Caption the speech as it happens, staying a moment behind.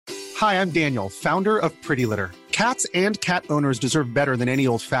Hi, I'm Daniel, founder of Pretty Litter. Cats and cat owners deserve better than any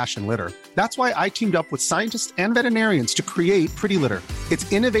old-fashioned litter. That's why I teamed up with scientists and veterinarians to create Pretty Litter.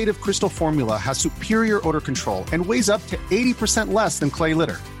 Its innovative crystal formula has superior odor control and weighs up to 80% less than clay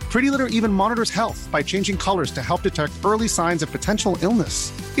litter. Pretty Litter even monitors health by changing colors to help detect early signs of potential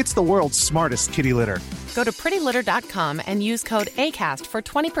illness. It's the world's smartest kitty litter. Go to prettylitter.com and use code ACAST for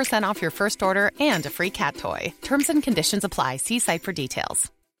 20% off your first order and a free cat toy. Terms and conditions apply. See site for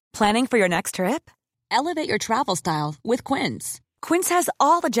details. Planning for your next trip? Elevate your travel style with Quince. Quince has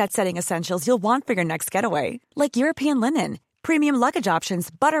all the jet-setting essentials you'll want for your next getaway, like European linen, premium luggage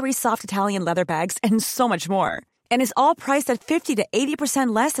options, buttery soft Italian leather bags, and so much more. And is all priced at 50 to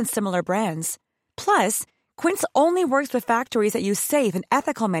 80% less than similar brands. Plus, Quince only works with factories that use safe and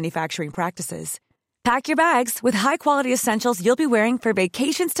ethical manufacturing practices. Pack your bags with high-quality essentials you'll be wearing for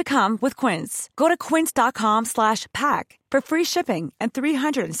vacations to come with Quince. Go to quince.com/pack for free shipping and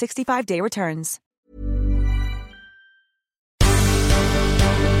 365-day returns.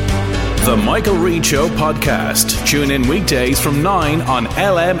 The Michael Reid Show podcast. Tune in weekdays from 9 on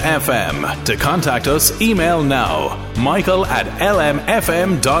LMFM. To contact us, email now,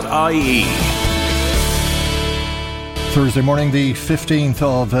 michael@lmfm.ie. Thursday morning, the 15th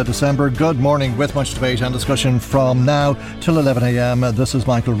of December. Good morning, with much debate and discussion from now till 11 a.m. This is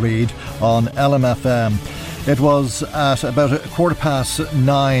Michael Reid on LMFM. It was at about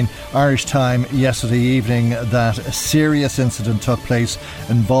 9:15 Irish time yesterday evening that a serious incident took place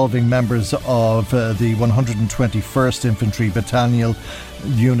involving members of the 121st Infantry Battalion,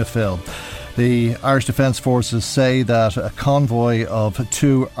 UNIFIL. The Irish Defence Forces say that a convoy of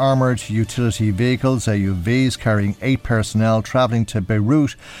 2 armoured utility vehicles, AUVs, carrying 8 personnel travelling to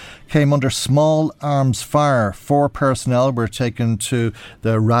Beirut came under small arms fire. 4 personnel were taken to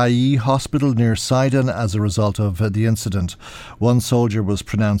the Rai hospital near Sidon as a result of the incident. 1 soldier was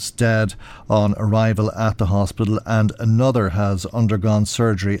pronounced dead on arrival at the hospital, and another has undergone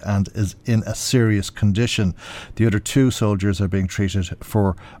surgery and is in a serious condition. The other 2 soldiers are being treated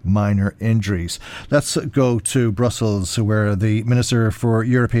for minor injuries. Let's go to Brussels, where the Minister for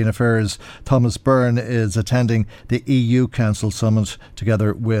European Affairs, Thomas Byrne, is attending the EU Council Summit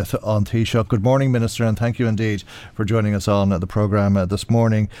together with An Taoiseach. Good morning, Minister, and thank you indeed for joining us on the programme this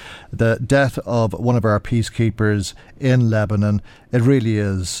morning. The death of one of our peacekeepers in Lebanon, it really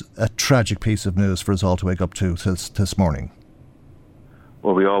is a tragic piece of news for us all to wake up to this morning.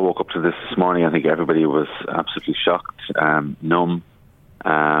 Well, we all woke up to this morning. I think everybody was absolutely shocked, numb,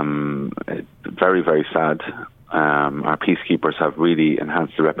 very, very sad. Our peacekeepers have really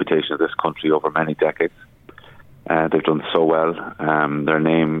enhanced the reputation of this country over many decades. They've done so well. Their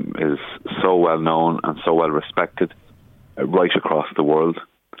name is so well known and so well respected right across the world.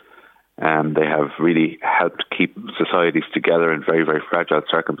 They have really helped keep societies together in very, very fragile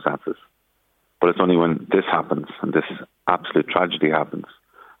circumstances. But it's only when this happens, and this absolute tragedy happens,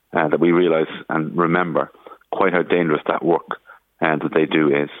 that we realise and remember quite how dangerous that work that they do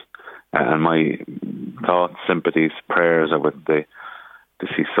is. And my thoughts, sympathies, prayers are with the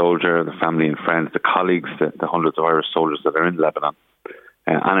deceased soldier, the family and friends, the colleagues, the hundreds of Irish soldiers that are in Lebanon,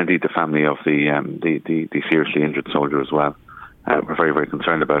 and indeed the family of the seriously injured soldier as well. We're very, very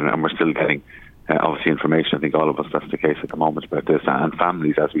concerned about it, and we're still getting, obviously, information. I think all of us, that's the case at the moment about this, and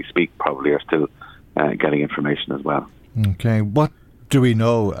families, as we speak, probably are still getting information as well. Okay, what do we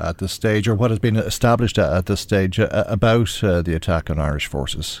know at this stage, or what has been established at this stage about the attack on Irish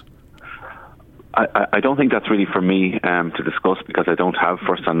forces? I don't think that's really for me to discuss, because I don't have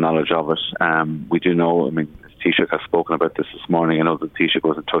first-hand knowledge of it. We do know, Taoiseach has spoken about this morning. I know that Taoiseach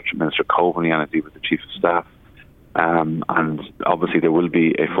was in touch with Minister Coveney and indeed with the Chief of Staff. And obviously there will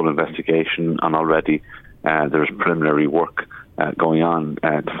be a full investigation, and already there's preliminary work going on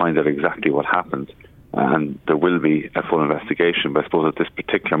to find out exactly what happened. And there will be a full investigation. But I suppose at this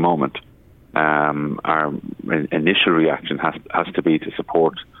particular moment, our initial reaction has to be to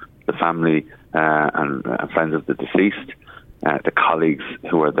support the family and friends of the deceased, the colleagues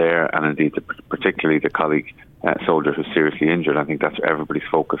who are there, and indeed particularly the colleague soldier who's seriously injured. I think that's where everybody's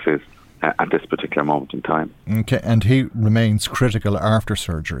focus is at this particular moment in time. Okay, and he remains critical after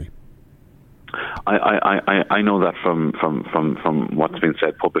surgery. I know that from what's been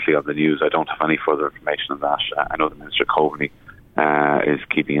said publicly on the news. I don't have any further information on that. I know that Minister Coveney is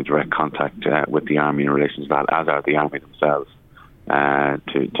keeping in direct contact with the Army in relation to that, as are the Army themselves, to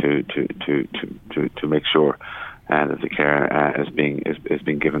make sure that the care is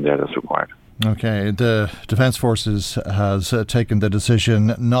being given there that's required. Okay, the Defence Forces has taken the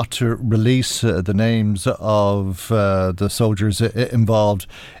decision not to release the names of the soldiers involved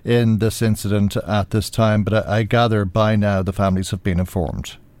in this incident at this time, but I gather by now the families have been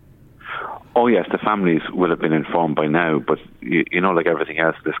informed. Oh yes, the families will have been informed by now, but you know, like everything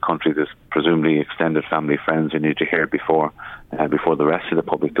else in this country, there's presumably extended family friends who need to hear before the rest of the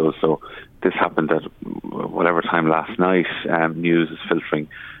public does. So this happened at whatever time last night. News is filtering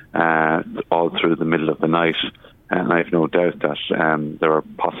all through the middle of the night, and I have no doubt that there are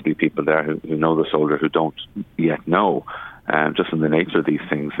possibly people there who know the soldier who don't yet know, just in the nature of these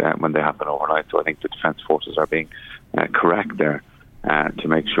things when they happen overnight. So I think the Defence Forces are being correct there. To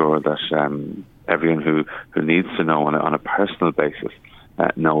make sure that everyone who needs to know on a personal basis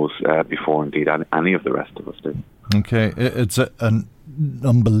knows before indeed any of the rest of us do. Okay, it's an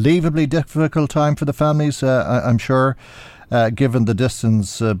unbelievably difficult time for the families, I'm sure, given the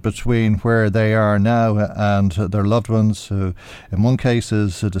distance between where they are now and their loved ones, who in one case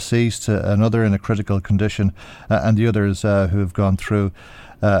is deceased, another in a critical condition, and the others who have gone through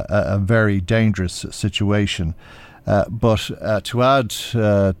a very dangerous situation. But to add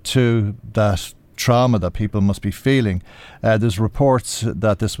to that trauma that people must be feeling, there's reports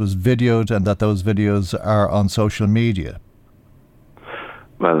that this was videoed and that those videos are on social media.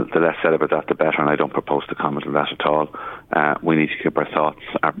 Well, the less said about that, the better, and I don't propose to comment on that at all. We need to keep our thoughts,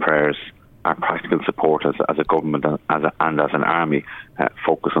 our prayers, our practical support as a government and as an army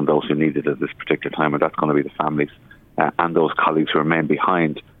focus on those who need it at this particular time, and that's going to be the families and those colleagues who remain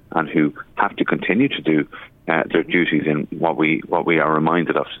behind and who have to continue to do their duties in what we are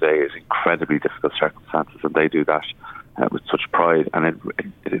reminded of today is incredibly difficult circumstances, and they do that with such pride. And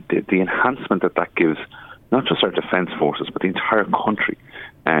the enhancement that gives not just our Defence Forces but the entire country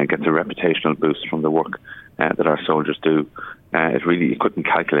gets a reputational boost from the work that our soldiers do. It really, you couldn't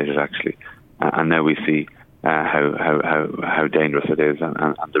calculate it actually, and now we see how dangerous it is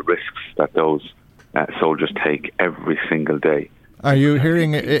and the risks that those soldiers take every single day. Are you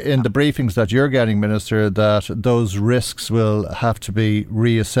hearing in the briefings that you're getting, Minister, that those risks will have to be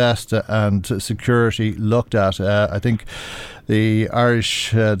reassessed and security looked at? I think the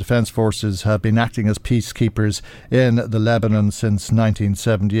Irish Defence Forces have been acting as peacekeepers in the Lebanon since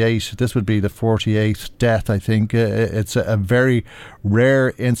 1978. This would be the 48th death, I think. It's a very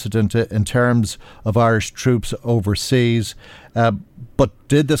rare incident in terms of Irish troops overseas. But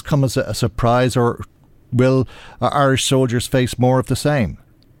did this come as a surprise, or will Irish soldiers face more of the same?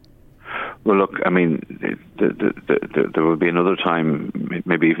 Well, look, I mean, there will be another time,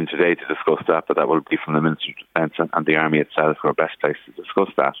 maybe even today, to discuss that, but that will be from the Minister of Defence and the Army itself, who are best placed to discuss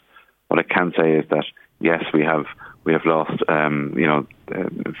that. What I can say is that, yes, we have lost,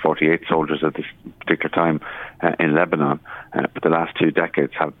 48 soldiers at this particular time in Lebanon, but the last 2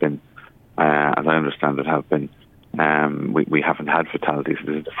 decades have been, as I understand it, we haven't had fatalities.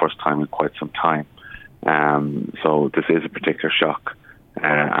 This is the first time in quite some time. So this is a particular shock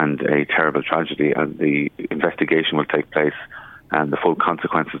and a terrible tragedy, and the investigation will take place, and the full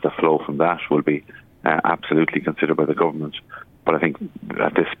consequences that flow from that will be absolutely considered by the government. But I think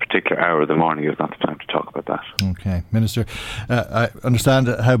at this particular hour of the morning is not the time to talk about that. Okay. Minister, I understand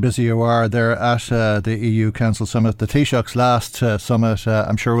how busy you are there at the EU Council Summit. The Taoiseach's last summit,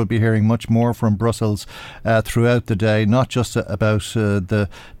 I'm sure we'll be hearing much more from Brussels throughout the day, not just about the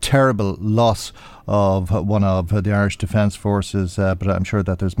terrible loss of one of the Irish Defence Forces, but I'm sure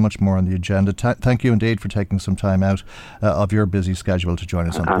that there's much more on the agenda. Thank you indeed for taking some time out of your busy schedule to join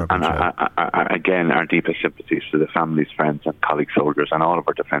us on the programme. Again, our deepest sympathies to the families, friends and colleague soldiers and all of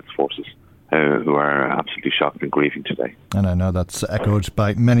our Defence Forces who are absolutely shocked and grieving today. And I know that's echoed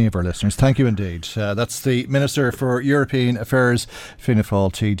by many of our listeners. Thank you indeed. That's the Minister for European Affairs, Fianna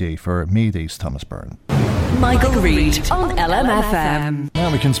Fáil TD, for Meath Thomas Byrne. Michael Reid on LMFM. Now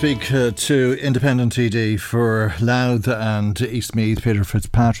we can speak to Independent TD for Louth and Eastmeath, Peter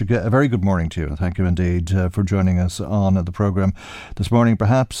Fitzpatrick. A very good morning to you, and thank you indeed for joining us on the programme this morning.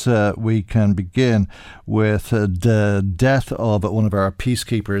 Perhaps we can begin with the death of one of our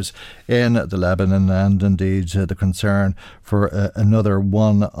peacekeepers in the Lebanon, and indeed the concern for another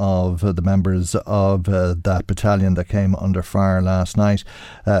one of the members of that battalion that came under fire last night.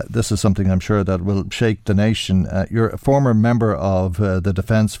 This is something I'm sure that will shake the nation. You're a former member of the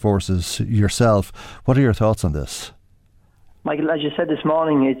Defence Forces yourself. What are your thoughts on this? Michael, as you said this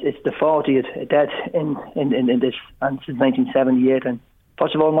morning, it's the 40th death in this, and since 1978. And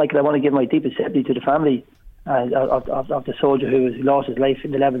first of all, Michael, I want to give my deepest sympathy to the family of the soldier who lost his life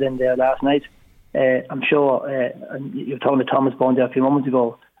in the Lebanon there last night. I'm sure, and you were talking to Thomas Byrne there a few moments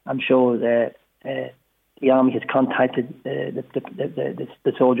ago, I'm sure the Army has contacted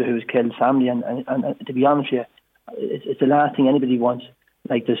the soldier who was killed, family, and to be honest with you, it's the last thing anybody wants.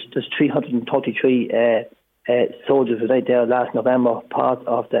 Like there's 333 soldiers who died there last November, part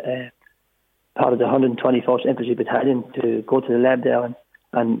of the 121st Infantry Battalion, to go to the lab there,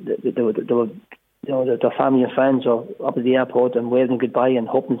 they were their family and friends were up at the airport and waving goodbye and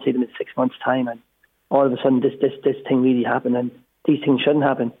hoping to see them in 6 months' time. And all of a sudden, this thing really happened, and these things shouldn't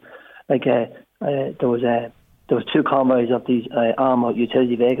happen. Like there was 2 convoys of these armoured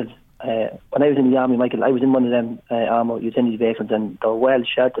utility vehicles. When I was in the army, Michael, I was in one of them armoured utility vehicles, and they were well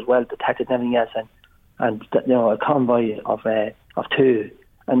sheltered, well protected, and everything else. And a convoy of 2,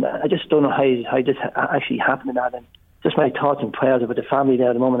 and I just don't know how this actually happened in that. And just my thoughts and prayers about the family there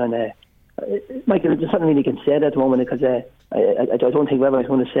at the moment. And Michael, there's something really can say at the moment, because I don't think whatever I was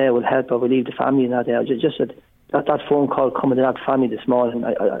going to say will help or relieve the family in that. Just that phone call coming to that family this morning,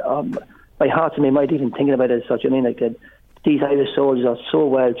 my heart to me might even thinking about it as such. I mean, like these Irish soldiers are so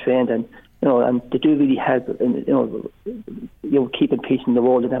well trained, and and they do really help in keeping peace in the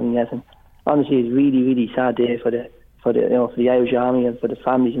world and everything else. And honestly, it's really, really sad day for the for the Irish Army and for the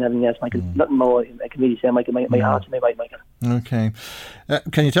families and everything else, Michael. Nothing more I can really say, Michael. My heart's in my mind, Michael. Okay.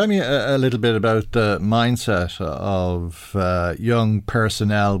 Can you tell me a little bit about the mindset of young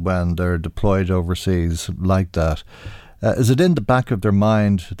personnel when they're deployed overseas like that? Is it in the back of their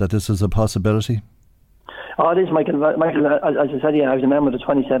mind that this is a possibility? Oh, it is, Michael. Michael, as I said, I was a member of the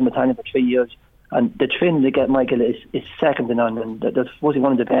 27 Battalion for 3 years. And the training they get, Michael, is second to none, and they're supposed to be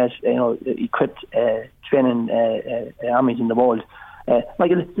one of the best, equipped training armies in the world.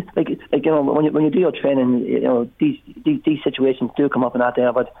 Michael, when you do your training, these situations do come up in that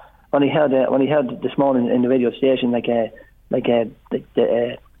there. But when I heard this morning in the radio station,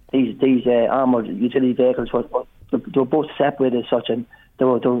 these armoured utility vehicles they were both separated as such, and they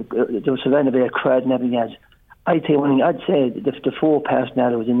were surrounded by a crowd and everything else. I'd say the 4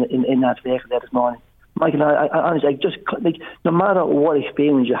 personnel that was in that vehicle there this morning, Michael, I honestly, no matter what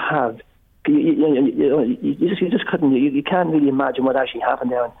experience you have, you just couldn't. You can't really imagine what actually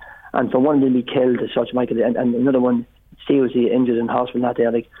happened there, and for one to be killed as such, Michael, and another one seriously injured in hospital that day,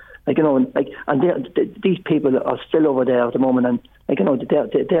 and these people are still over there at the moment, and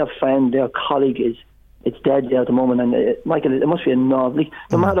their friend, their colleague it's dead there at the moment, and Michael, it must be a no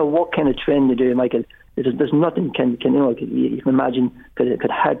matter what kind of training you do, Michael. There's nothing you can imagine could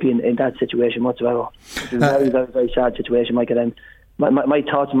help you in that situation whatsoever. It's a very, very, very sad situation, Michael. And my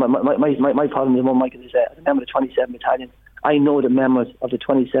thoughts, my problem at the moment, Michael, is as a member of the 27 Battalion. I know the members of the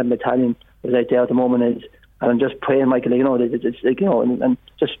 27 Battalion that are out there at the moment, and I'm just praying, Michael. And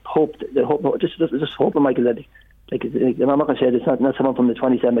just hope, just hoping, Michael, that I'm not going to say it's not someone from the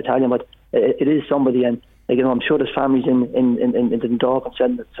 27 Battalion, but it is somebody, and I'm sure there's families in the Dundalk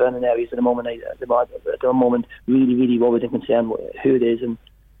and surrounding areas at the moment. At the moment, really, really worried and concerned who it is, and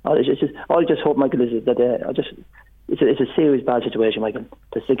all I just hope, Michael, is that it's a serious bad situation, Michael.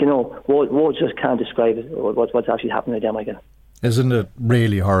 Words just can't describe it or what's actually happening there, Michael. Isn't it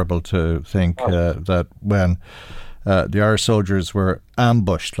really horrible to think that when the Irish soldiers were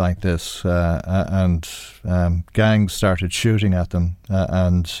ambushed like this and gangs started shooting at them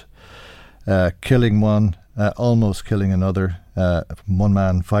and killing one, almost killing another, one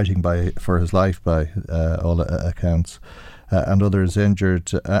man fighting for his life by all accounts, and others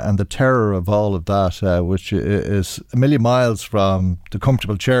injured, and the terror of all of that, which is a million miles from the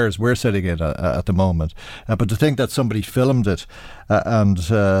comfortable chairs we're sitting in at the moment. But to think that somebody filmed it and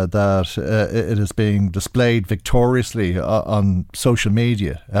that it is being displayed victoriously on social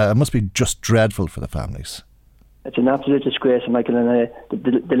media, it must be just dreadful for the families. It's an absolute disgrace, Michael, and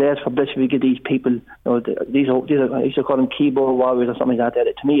the less publicity we give these people, these are, I used to call them keyboard warriors or something like that.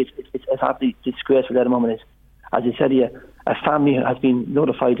 To me, it's absolutely disgraceful at the moment. As I said here, a family has been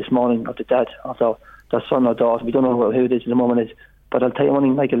notified this morning of the death of their son or daughter. We don't know who it is at the moment, but I'll tell you one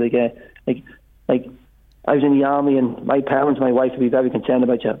thing, Michael, I was in the army, and my parents, my wife would be very concerned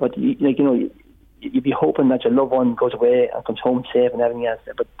about you, but you'd be hoping that your loved one goes away and comes home safe and everything else.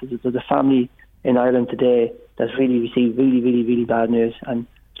 But there's a family in Ireland today that's really received really, really, really bad news. And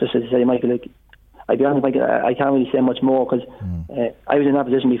just as I say, Michael, I'll be honest, Michael, I can't really say much more, because I was in that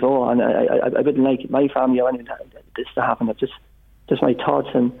position before, and I wouldn't like my family or anything this to happen. It's just my thoughts,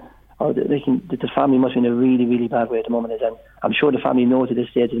 and the family must be in a really, really bad way at the moment. And I'm sure the family knows at this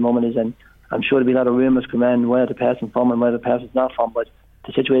stage at the moment, and I'm sure there'll be a lot of rumours come in where the person's from and where the person's not from. But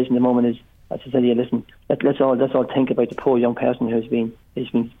the situation at the moment is, as I said, listen, let's all think about the poor young person who's been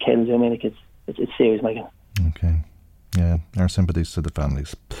killed. I mean, it's serious, Michael. Okay. Yeah, our sympathies to the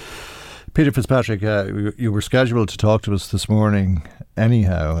families. Peter Fitzpatrick, you were scheduled to talk to us this morning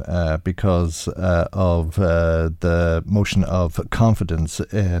anyhow because of the motion of confidence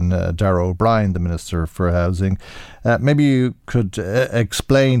in Darragh O'Brien, the Minister for Housing. Maybe you could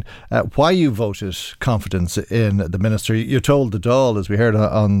explain why you voted confidence in the Minister. You told the Dáil, as we heard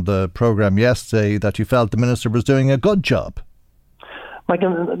on the programme yesterday, that you felt the Minister was doing a good job.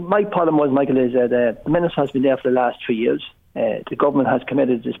 Michael, my problem was, Michael, is that the minister has been there for the last 3 years. The government has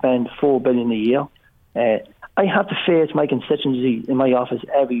committed to spend $4 billion a year. I have to face my constituency in my office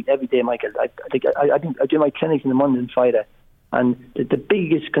every day, Michael. I do my clinics on the Monday and Friday, and the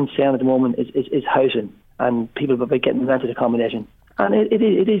biggest concern at the moment is housing and people getting rented accommodation, and it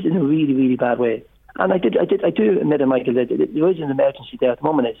is in a really, really bad way. And I do admit, Michael, that there is an emergency there at the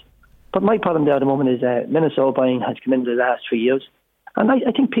moment. But my problem there at the moment is Minister O'Brien has come in the last 3 years, and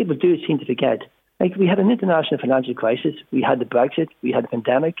I think people do seem to forget. Like, we had an international financial crisis, we had the Brexit, we had the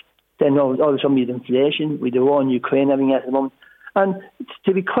pandemic, then all of a sudden we had inflation, we had the war in Ukraine, everything else at the moment. And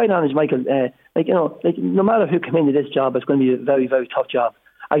to be quite honest, Michael, no matter who come into this job, it's going to be a very, very tough job.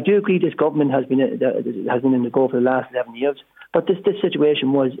 I do agree this government has been in the go for the last 11 years, but this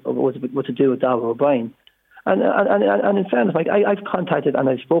situation was to do with Darragh O'Brien. And in fairness, Mike, I've contacted and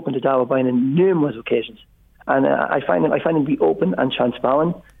I've spoken to Darragh O'Brien on numerous occasions, and I find him to be open and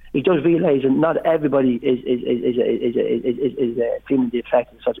transparent. He does realise that not everybody is feeling the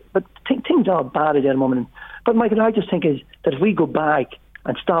effect of such. But things are bad at the moment. But Michael, I just think is that if we go back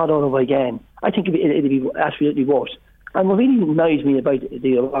and start all over again, I think it'd be absolutely worse. And what really annoys me about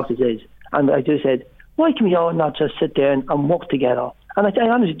the office is, and I just said, why can we all not just sit there and work together? And I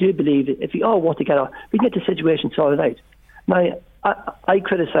honestly do believe that if we all work together, we can get the situation sorted out. Now, I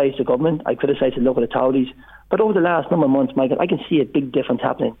criticise the government, I criticise the local authorities, but over the last number of months, Michael, I can see a big difference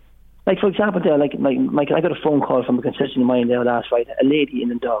happening. Like, for example, there, Michael, I got a phone call from a constituent of mine there last Friday, a lady in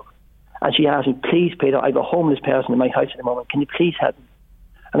the dog, and she asked me, please, Peter, I have a homeless person in my house at the moment, can you please help me?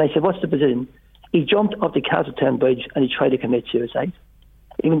 And I said, what's the position? He jumped off the Castletown Bridge and he tried to commit suicide.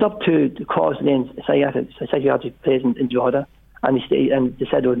 He went up to the Cross Lane psychiatric place in Drogheda, and they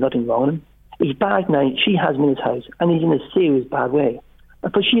said there was nothing wrong with him. He's back now, she has him in his house, and he's in a serious bad way.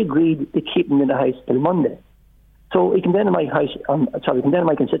 But she agreed to keep him in the house till Monday. So he came down to my house, he came down to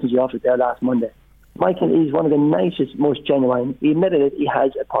my constituency office there last Monday. Michael is one of the nicest, most genuine. He admitted it, he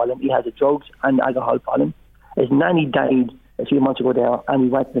has a problem. He has a drugs and alcohol problem. His nanny died a few months ago there, and he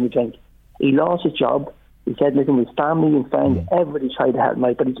went in a drink. He lost his job. He said, listen, his family and friends, everybody tried to help him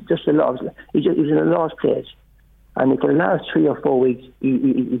out, but he was in a lost place. And for the last 3 or 4 weeks,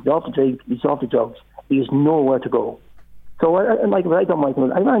 he's off the drink, he's off the drugs. He has nowhere to go. So I rang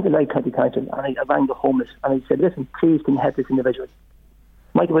the Louth County Council, and I rang the homeless, and I said, listen, please can you help this individual?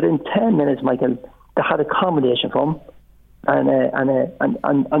 Michael, within 10 minutes, Michael, they had accommodation for him, and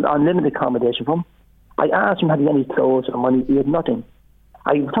unlimited accommodation for him. I asked him, had he any clothes or money? He had nothing.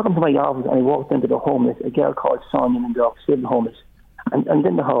 I took him to my office, and I walked into the homeless, a girl called Sonia in Dundalk, still homeless, and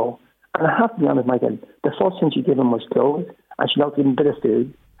in the hall. And I have to be honest, Michael, the first thing she gave him was clothes, and she offered him a bit of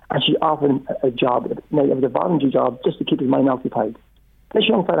food, and she offered him a job. Now, it was a voluntary job just to keep his mind occupied. This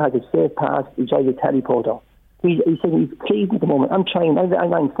young fella has a safe pass, he drives a teleporter. He said he's pleased at the moment. I'm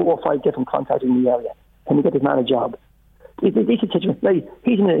rang 4 or 5 different contacts in the area. Can you get this man a job? He's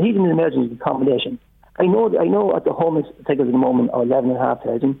in an emergency accommodation. I know at the homeless figures at the moment are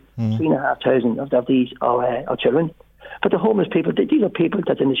 11,500, 3,500 of these are children. But the homeless people, these are people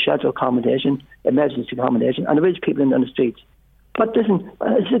that's in the shelter accommodation, emergency accommodation, and there is people on the streets. But listen,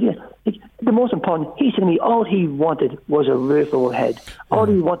 the most important, he said to me, all he wanted was a roof overhead. All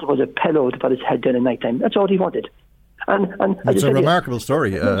he wanted was a pillow to put his head down at night time. That's all he wanted. And it's a remarkable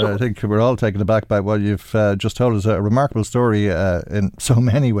story. I think we're all taken aback by what you've just told us. A remarkable story in so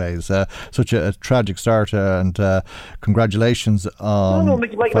many ways. Such a tragic start, and congratulations on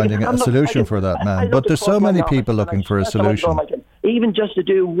finding a solution for that man. But there's so many people looking for a solution. Even just to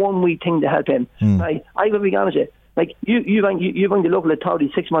do one wee thing to help him. I will be honest with you. Like you rang the local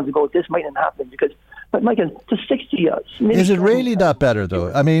authority 6 months ago. This mightn't happen because, but Michael, to 60 years. Is it really that better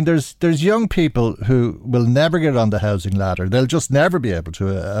though? I mean, there's young people who will never get on the housing ladder. They'll just never be able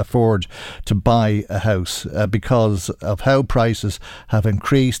to afford to buy a house because of how prices have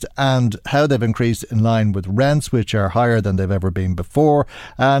increased and how they've increased in line with rents, which are higher than they've ever been before.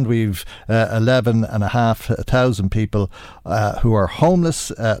 And we've 11,500 people who are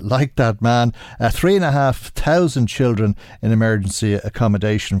homeless, like that man. 3,500 children in emergency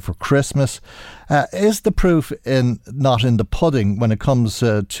accommodation for Christmas. Is the proof not in the pudding when it comes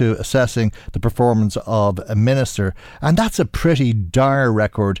to assessing the performance of a minister? And that's a pretty dire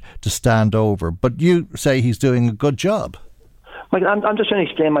record to stand over. But you say he's doing a good job. Michael, I'm just trying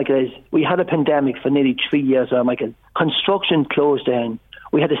to explain, Michael, is we had a pandemic for nearly 3 years now, Michael. Construction closed down.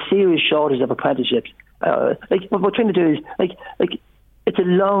 We had a serious shortage of apprenticeships. What we're trying to do is it's a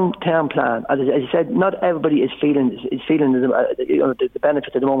long-term plan. As I said, not everybody is feeling the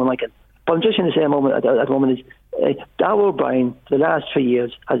benefit at the moment, Michael. But I'm just going to say at the moment is Darragh O'Brien for the last 3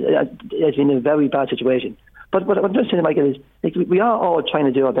 years has been in a very bad situation. But what I'm just saying, Michael, is we are all trying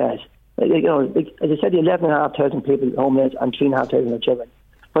to do our best. As I said, 11,500 people homeless and 3,500 are children.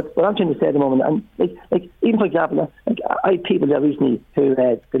 But what I'm trying to say at the moment, and even for example, I had people there recently who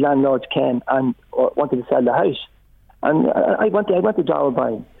the landlords came and wanted to sell the house, and I went to Darrell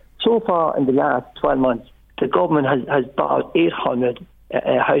Bryan. So far in the last 12 months, the government has bought 800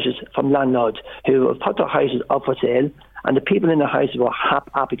 houses from landlords who have put their houses up for sale, and the people in the houses were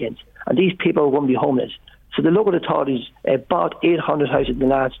applicants, and these people won't be homeless. So the local authorities bought 800 houses in the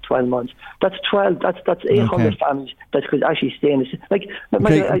last 12 months. That's 800 families that could actually stay in this.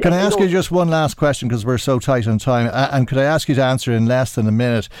 Can I ask you just one last question, because we're so tight on time, and could I ask you to answer in less than a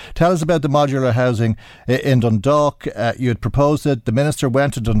minute? Tell us about the modular housing in Dundalk. You had proposed it. The Minister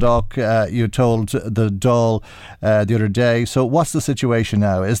went to Dundalk. You told the Dáil the other day. So what's the situation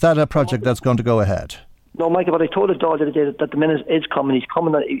now? Is that a project that's going to go ahead? No, Michael, but I told the Dáil the other day that the Minister is coming. He's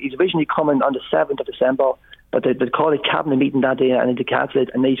originally coming on the 7th of December, but they called a cabinet meeting that day and they cancelled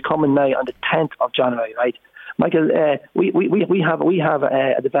it, and he's coming now on the 10th of January, right? Michael, we have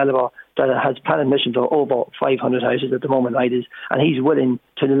a developer that has planning permission for over 500 houses at the moment, right? And he's willing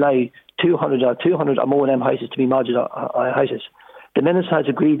to allow 200 or more of them houses to be modular houses. The Minister has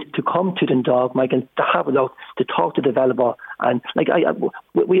agreed to come to Dundalk, Michael, to have a look, to talk to the developer. And we had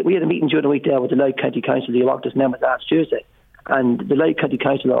a meeting during the week there with the Louth County Council, the Oireachtas members last Tuesday. And the Louth County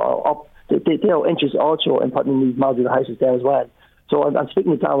Council are up, they are interested also in putting these modular houses there as well. So I'm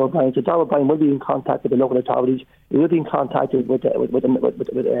speaking to Darrell Bryan. So Darrell Bryan will be in contact with the local authorities. He will be in contact with the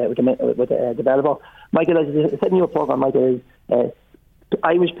developer. Michael, as I said in your programme, Michael,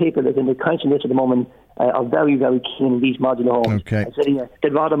 Irish people that in the council list at the moment are very, very keen in these modular homes. Okay.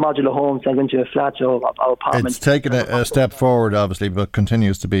 They'd rather modular homes than go into a flat or apartment. It's taken a step forward, obviously, but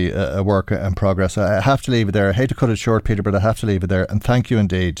continues to be a work in progress. I have to leave it there. I hate to cut it short, Peter, but I have to leave it there. And thank you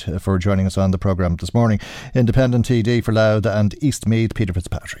indeed for joining us on the programme this morning. Independent TD for Louth and Eastmeath, Peter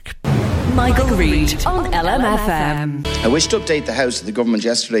Fitzpatrick. Michael Reid on LMFM. I wish to update the House that the government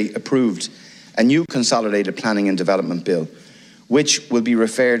yesterday approved a new consolidated planning and development bill, which will be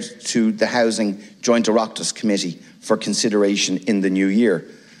referred to the Housing Joint Oireachtas Committee for consideration in the new year.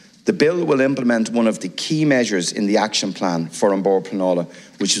 The bill will implement one of the key measures in the action plan for An Bord Pleanála,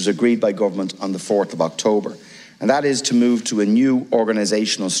 which was agreed by government on the 4th of October, and that is to move to a new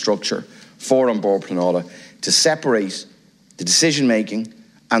organisational structure for An Bord Pleanála to separate the decision-making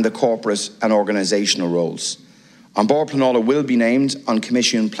and the corporate and organisational roles. An Bord Pleanála will be named on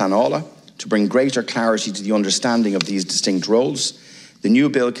Commission Pleanála to bring greater clarity to the understanding of these distinct roles. The new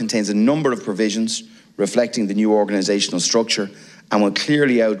bill contains a number of provisions reflecting the new organisational structure and will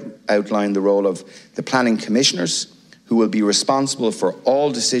clearly outline the role of the planning commissioners, who will be responsible for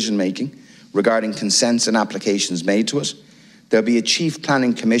all decision-making regarding consents and applications made to it. There will be a chief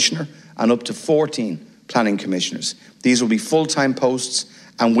planning commissioner and up to 14 planning commissioners. These will be full-time posts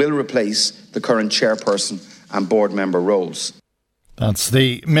and will replace the current chairperson and board member roles. That's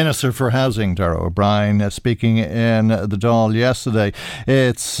the Minister for Housing, Darragh O'Brien, speaking in the Dáil yesterday.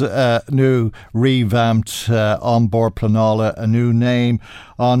 It's a new revamped An Bord Pleanála, a new name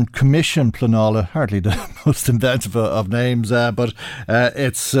on Commission Pleanála, hardly the most inventive of names, but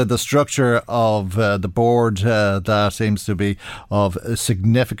it's the structure of the board that seems to be of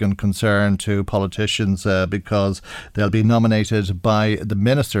significant concern to politicians because they'll be nominated by the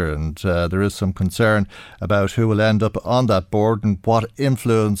Minister, and there is some concern about who will end up on that board and what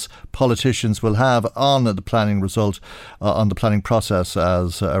influence politicians will have on the planning result, on the planning process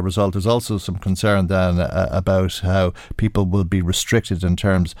as a result. There's also some concern then about how people will be restricted in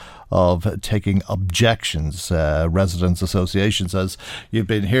terms of taking objections. Residents' associations, as you've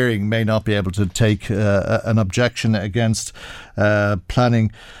been hearing, may not be able to take an objection against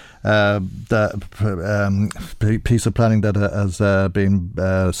planning. The piece of planning that has been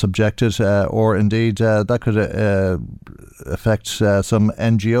subjected, or indeed that could affect some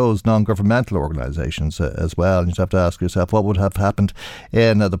NGOs, non-governmental organisations as well. And you have to ask yourself what would have happened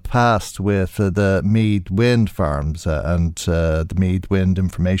in the past with the Meath Wind Farms and the Meath Wind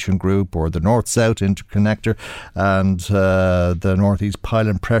Information Group, or the North-South Interconnector and the North East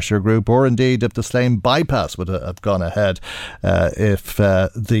Pylon Pressure Group, or indeed if the Slane Bypass would have gone ahead, if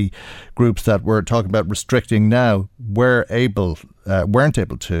the groups that we're talking about restricting now were able weren't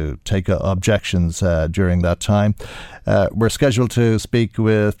able to take objections during that time. We're scheduled to speak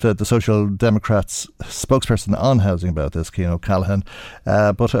with the Social Democrats spokesperson on housing about this, Cian O'Callaghan,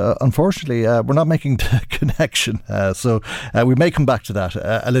 but unfortunately we're not making the connection, so we may come back to that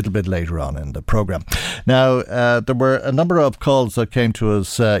a little bit later on in the programme. Now, there were a number of calls that came to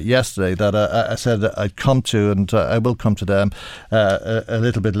us yesterday that I said I'd come to, and I will come to them a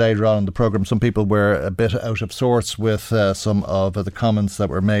little bit later on in the programme. Some people were a bit out of sorts with some of the comments that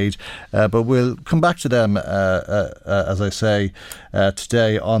were made, but we'll come back to them as I say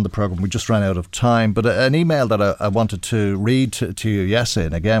today on the programme. We just ran out of time, but an email that I wanted to read to you yesterday,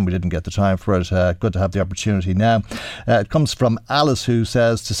 and again we didn't get the time for it, good to have the opportunity now. It comes from Alice, who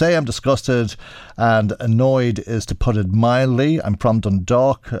says, to say I'm disgusted and annoyed is to put it mildly. I'm from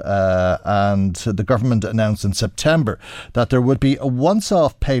Dundalk, and the government announced in September that there would be a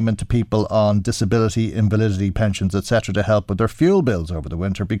once-off payment to people on disability, invalidity pensions, etc. to help with their fuel bills over the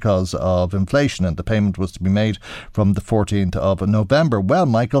winter because of inflation, and the payment was to be made from the 14th of November. Well,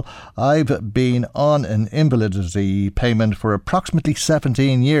 Michael, I've been on an invalidity payment for approximately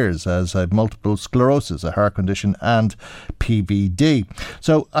 17 years as I have multiple sclerosis, a heart condition and PVD.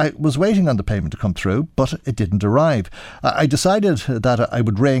 So I was waiting on the payment to come through, but it didn't arrive. I decided that I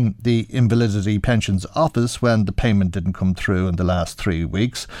would ring the invalidity pensions office when the payment didn't come through in the last 3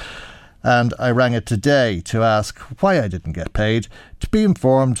 weeks. And I rang it today to ask why I didn't get paid, to be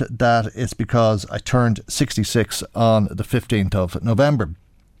informed that it's because I turned 66 on the 15th of November.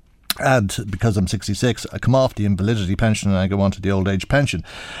 And because I'm 66, I come off the invalidity pension and I go on to the old age pension,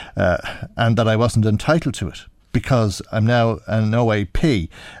 and that I wasn't entitled to it because I'm now an OAP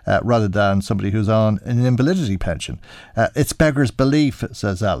rather than somebody who's on an invalidity pension. It's beggar's belief,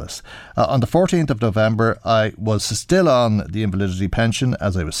 says Alice. On the 14th of November, I was still on the invalidity pension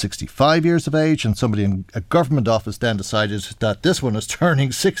as I was 65 years of age, and somebody in a government office then decided that this one is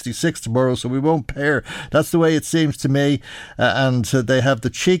turning 66 tomorrow, so we won't pay her. That's the way it seems to me, and they have the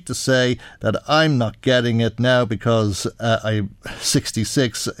cheek to say that I'm not getting it now because I'm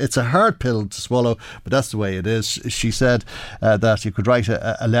 66. It's a hard pill to swallow, but that's the way it is. She said that you could write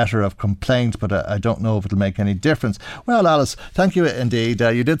a letter of complaint, but I don't know if it'll make any difference. Well, Alice, thank you indeed.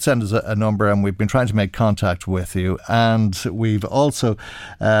 You did send us a number, and we've been trying to make contact with you, and we've also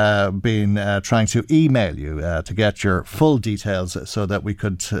been trying to email you to get your full details so that we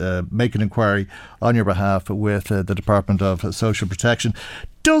could make an inquiry on your behalf with the Department of Social Protection.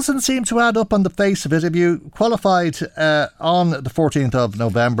 Doesn't seem to add up on the face of it. If you qualified on the 14th of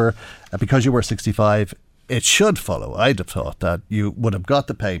November because you were 65, it should follow. I'd have thought that you would have got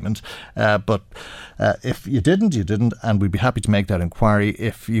the payment, but if you didn't, you didn't, and we'd be happy to make that inquiry.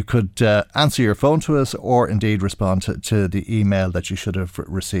 If you could answer your phone to us, or indeed respond to the email that you should have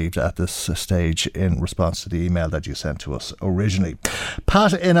received at this stage in response to the email that you sent to us originally.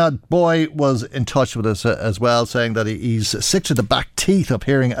 Pat in a boy was in touch with us as well, saying that he's sick to the back teeth of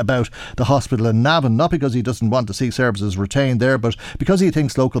hearing about the hospital in Navan, not because he doesn't want to see services retained there, but because he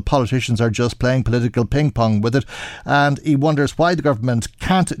thinks local politicians are just playing political ping pong with it, and he wonders why the government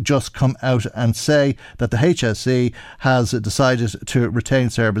can't just come out and say that the HSE has decided to retain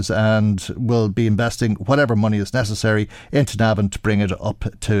service and will be investing whatever money is necessary into Navan to bring it up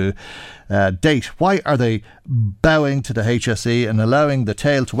to date. Why are they bowing to the HSE and allowing the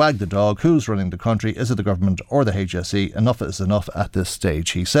tail to wag the dog? Who's running the country? Is it the government or the HSE? Enough is enough at this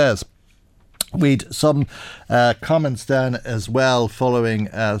stage, he says. We'd some comments then as well following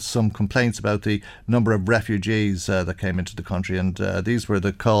some complaints about the number of refugees that came into the country, and these were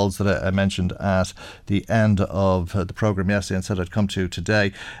the calls that I mentioned at the end of the programme yesterday and said I'd come to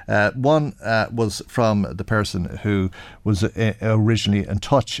today. One was from the person who was originally in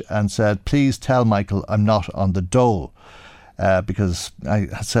touch and said, please tell Michael I'm not on the dole. Because I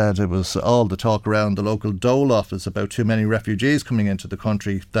said it was all the talk around the local dole office about too many refugees coming into the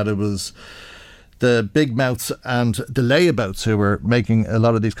country, that it was the big mouths and the layabouts who were making a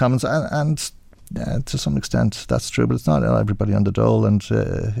lot of these comments, and to some extent that's true, but it's not everybody on the dole, and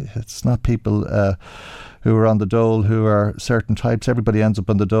it's not people who are on the dole who are certain types. Everybody ends up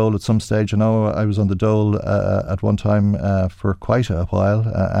on the dole at some stage. I know I was on the dole at one time for quite a while,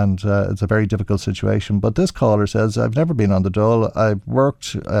 and it's a very difficult situation. But this caller says, I've never been on the dole. I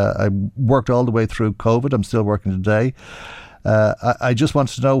worked all the way through COVID. I'm still working today. I just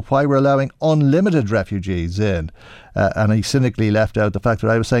wanted to know why we're allowing unlimited refugees in. And he cynically left out the fact that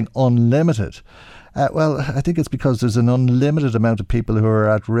I was saying unlimited. Well, I think it's because there's an unlimited amount of people who are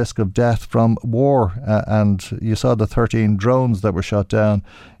at risk of death from war. And you saw the 13 drones that were shot down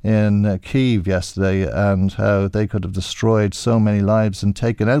in Kyiv yesterday, and how they could have destroyed so many lives and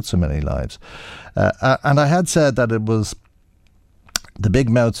taken out so many lives. And I had said that it was the big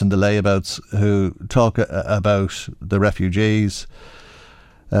mouths and the layabouts who talk about the refugees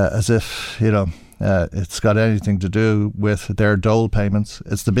as if, it's got anything to do with their dole payments.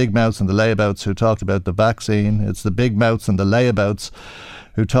 It's the big mouths and the layabouts who talked about the vaccine. It's the big mouths and the layabouts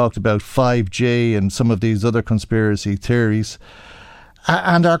who talked about 5G and some of these other conspiracy theories.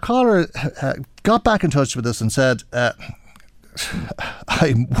 And our caller got back in touch with us and said,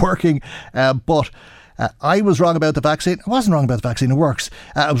 I'm working, but I was wrong about the vaccine. I wasn't wrong about the vaccine. It works.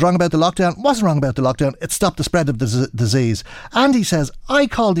 I was wrong about the lockdown. I wasn't wrong about the lockdown. It stopped the spread of the disease. And he says, I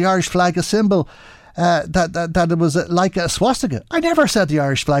called the Irish flag a symbol that it was like a swastika. I never said the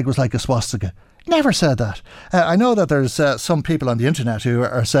Irish flag was like a swastika. Never said that. I know that there's some people on the internet who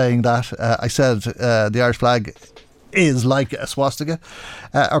are saying that. I said the Irish flag is like a swastika.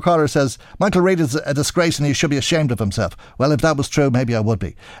 Our caller says, Michael Reid is a disgrace and he should be ashamed of himself. Well, if that was true, maybe I would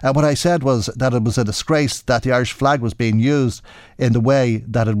be. What I said was that it was a disgrace that the Irish flag was being used in the way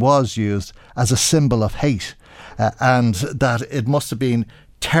that it was used as a symbol of hate, and that it must have been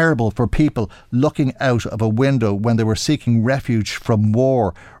terrible for people looking out of a window when they were seeking refuge from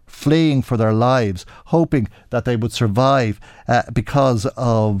war, fleeing for their lives, hoping that they would survive because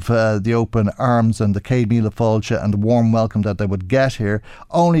of the open arms and the Céad Míle Fáilte and the warm welcome that they would get here,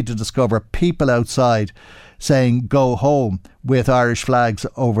 only to discover people outside saying go home with Irish flags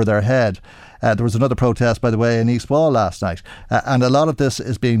over their head. There was another protest, by the way, in East Wall last night, and a lot of this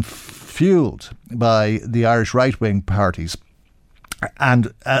is being fuelled by the Irish right-wing parties.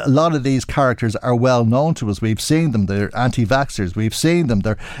 And a lot of these characters are well known to us. We've seen them. They're anti-vaxxers. We've seen them.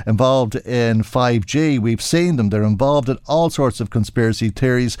 They're involved in 5G. We've seen them. They're involved in all sorts of conspiracy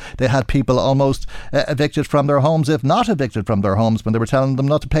theories. They had people almost evicted from their homes, if not evicted from their homes, when they were telling them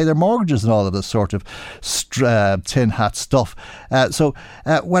not to pay their mortgages and all of this sort of tin hat stuff. So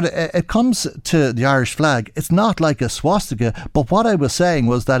when it comes to the Irish flag, it's not like a swastika. But what I was saying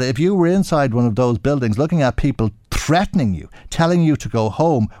was that if you were inside one of those buildings looking at people threatening you, telling you to go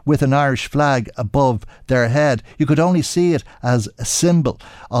home with an Irish flag above their head, you could only see it as a symbol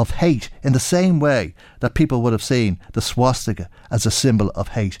of hate, in the same way that people would have seen the swastika as a symbol of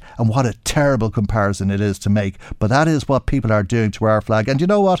hate. And what a terrible comparison it is to make. But that is what people are doing to our flag. And you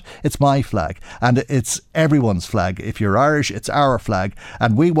know what? It's my flag. And it's everyone's flag. If you're Irish, it's our flag.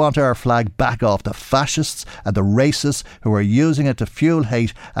 And we want our flag back off the fascists and the racists who are using it to fuel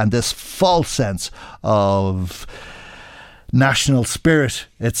hate and this false sense of national spirit.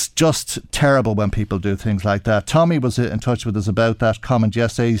 It's just terrible when people do things like that. Tommy was in touch with us about that comment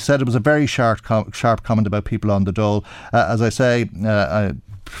yesterday. He said it was a very sharp comment about people on the dole. As I say,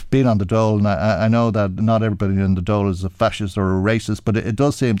 I've been on the dole, and I know that not everybody in the dole is a fascist or a racist, but it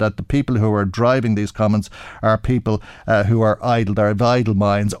does seem that the people who are driving these comments are people who are idle. They have idle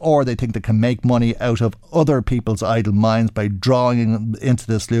minds, or they think they can make money out of other people's idle minds by drawing them into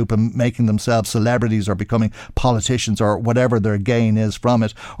this loop and making themselves celebrities or becoming politicians or whatever their gain is from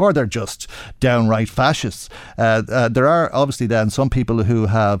it, or they're just downright fascists. There are obviously then some people who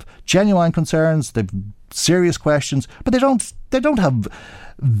have genuine concerns, they've serious questions, but they don't have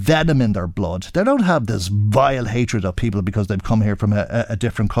venom in their blood. They don't have this vile hatred of people because they've come here from a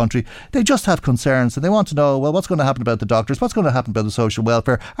different country. They just have concerns, and they want to know, well, what's going to happen about the doctors? What's going to happen about the social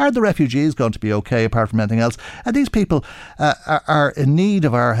welfare? Are the refugees going to be okay apart from anything else? And these people are in need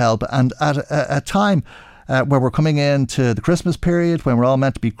of our help, and at a time where we're coming into the Christmas period, when we're all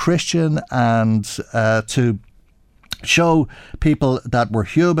meant to be Christian and to show people that we're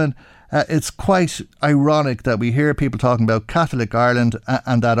human, it's quite ironic that we hear people talking about Catholic Ireland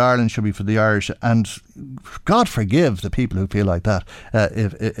and that Ireland should be for the Irish. And God forgive the people who feel like that,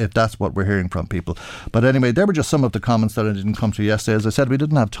 if that's what we're hearing from people. But anyway, there were just some of the comments that I didn't come to yesterday. As I said, we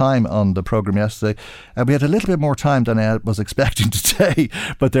didn't have time on the programme yesterday. We had a little bit more time than I was expecting today.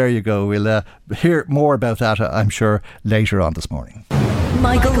 But there you go. We'll hear more about that, I'm sure, later on this morning.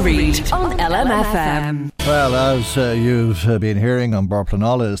 Michael Reid on LMFM. Well, as you've been hearing, An Bord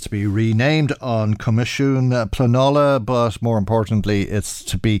Pleanála is to be renamed An Comisiún Pleanála, but more importantly, it's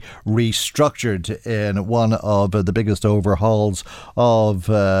to be restructured in one of the biggest overhauls of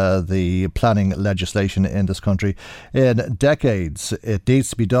the planning legislation in this country in decades. It needs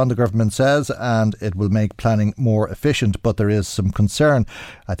to be done, the government says, and it will make planning more efficient, but there is some concern.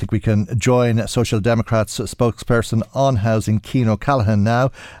 I think we can join Social Democrats spokesperson on housing, Cian O'Callaghan,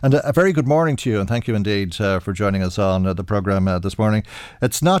 now. And a very good morning to you, and thank you indeed for joining us on the programme this morning.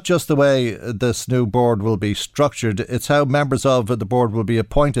 It's not just the way this new board will be structured, it's how members of the board will be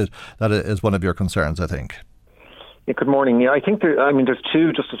appointed that is one of your concerns, I think. Yeah, good morning. Yeah, I think there's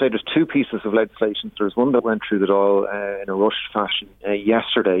two pieces of legislation. There's one that went through the Dáil in a rushed fashion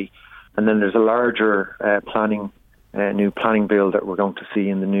yesterday, and then there's a larger planning new planning bill that we're going to see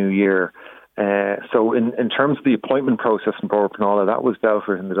in the new year. So in terms of the appointment process in Bord Pleanála, that was dealt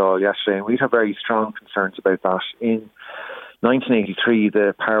with in the Dáil yesterday, and we have very strong concerns about that. In 1983,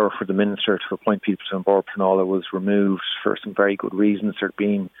 the power for the Minister to appoint people to Bord Pleanála was removed for some very good reasons. There had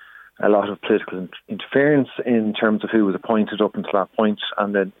been a lot of political interference in terms of who was appointed up until that point,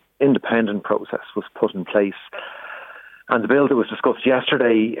 and an independent process was put in place. And the bill that was discussed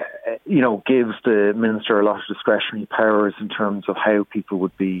yesterday, gives the Minister a lot of discretionary powers in terms of how people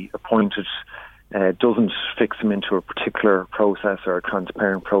would be appointed. Doesn't fix them into a particular process or a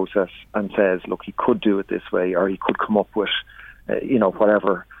transparent process, and says, look, he could do it this way, or he could come up with,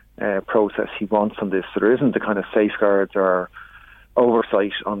 whatever process he wants on this. So there isn't the kind of safeguards or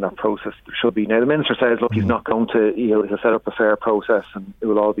oversight on that process there should be. Now, the Minister says, look, he's not going to, he'll set up a fair process and it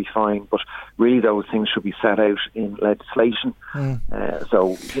will all be fine, but really those things should be set out in legislation. And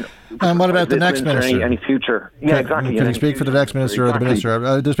what about the next Minister? Any future? Yeah, exactly. Can you speak for the next Minister or the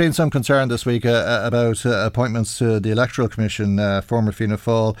Minister? There's been some concern this week about appointments to the Electoral Commission. Former Fianna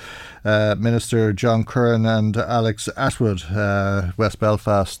Fáil Minister John Curran and Alex Atwood, West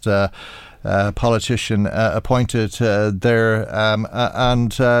Belfast politician, appointed there,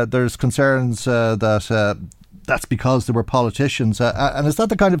 and there's concerns that that's because they were politicians. And is that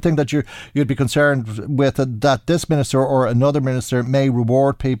the kind of thing that you'd be concerned with, that this minister or another minister may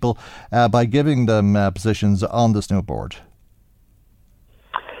reward people by giving them positions on this new board?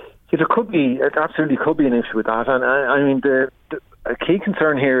 Yeah, there absolutely could be an issue with that. And I mean, a key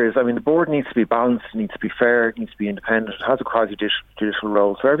concern here is, the board needs to be balanced, it needs to be fair, it needs to be independent, it has a quasi-judicial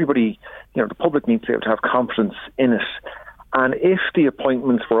role. So everybody, the public needs to be able to have confidence in it. And if the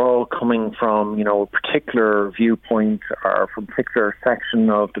appointments were all coming from, a particular viewpoint or from a particular section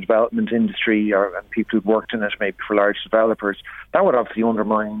of the development industry and people who've worked in it, maybe for large developers, that would obviously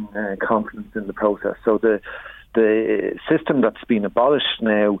undermine confidence in the process. So the system that's been abolished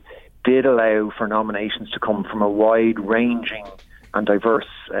now did allow for nominations to come from a wide-ranging and diverse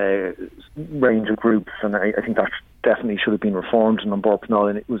range of groups, and I think that definitely should have been reformed in Bord Pleanála,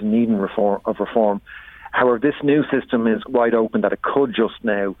 and it was needing reform. However, this new system is wide open that it could just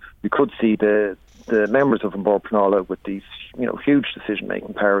now, we could see the members of Bord Pleanála with these huge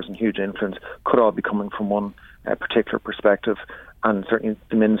decision-making powers and huge influence could all be coming from one particular perspective, and certainly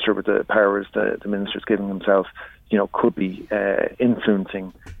the Minister with the powers the Minister's giving himself could be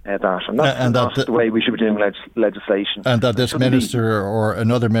influencing that. And that's the way we should be doing legislation. And that this minister or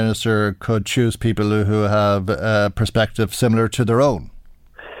another minister could choose people who have a perspective similar to their own.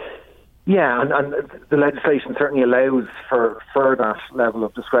 Yeah, and the legislation certainly allows for that level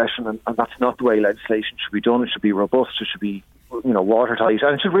of discretion, and that's not the way legislation should be done. It should be robust, it should be watertight,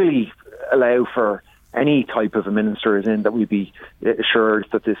 and it should really allow for any type of a minister is in that we be assured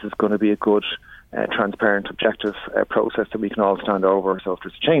that this is going to be a good, transparent, objective process that we can all stand over. So if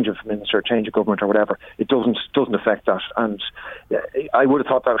there's a change of minister, change of government or whatever, it doesn't affect that. And I would have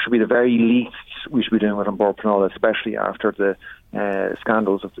thought that should be the very least we should be doing it on Bord Pleanála, especially after the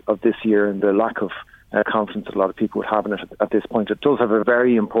scandals of this year and the lack of confidence that a lot of people would have in it at this point. It does have a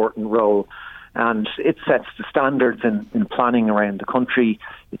very important role, and it sets the standards in planning around the country.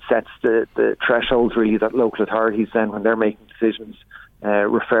 It sets the thresholds really that local authorities then, when they're making decisions,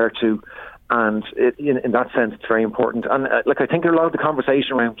 refer to. And in that sense, it's very important. And I think a lot of the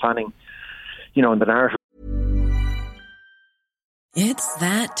conversation around planning, and the narrative. It's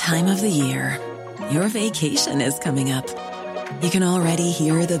that time of the year. Your vacation is coming up. You can already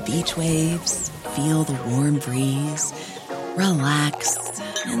hear the beach waves, feel the warm breeze, relax,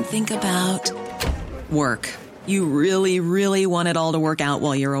 and think about work. You really, really want it all to work out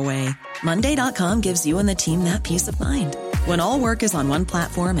while you're away. Monday.com gives you and the team that peace of mind. When all work is on one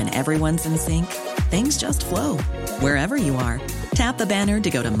platform and everyone's in sync, things just flow. Wherever you are, tap the banner to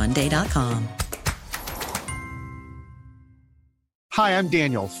go to Monday.com. Hi, I'm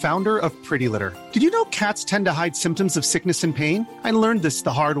Daniel, founder of Pretty Litter. Did you know cats tend to hide symptoms of sickness and pain? I learned this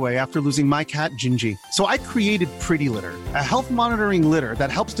the hard way after losing my cat, Gingy. So I created Pretty Litter, a health monitoring litter that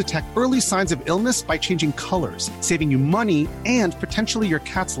helps detect early signs of illness by changing colors, saving you money and potentially your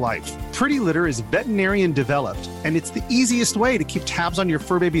cat's life. Pretty Litter is veterinarian developed, and it's the easiest way to keep tabs on your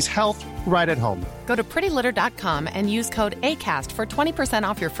fur baby's health right at home. Go to prettylitter.com and use code ACAST for 20%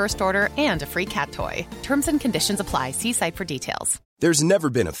 off your first order and a free cat toy. Terms and conditions apply. See site for details. There's never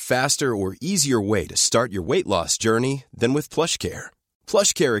been a faster or easier way to start your weight loss journey than with PlushCare.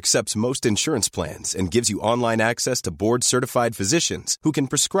 PlushCare accepts most insurance plans and gives you online access to board-certified physicians who can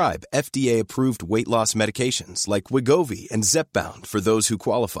prescribe FDA-approved weight loss medications like Wegovy and Zepbound for those who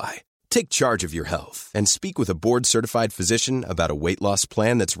qualify. Take charge of your health and speak with a board-certified physician about a weight loss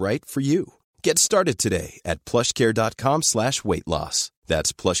plan that's right for you. Get started today at plushcare.com/weight-loss.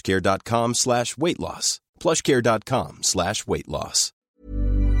 That's plushcare.com/weight-loss. plushcare.com/weight-loss.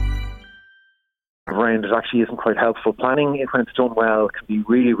 Around it actually isn't quite helpful. Planning, when it's done well, can be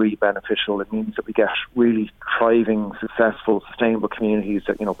really, really beneficial. It means that we get really thriving, successful, sustainable communities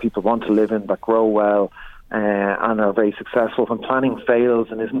that, you know, people want to live in, that grow well and are very successful. When planning fails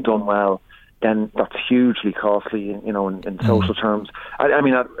and isn't done well, then that's hugely costly, you know, in social terms. I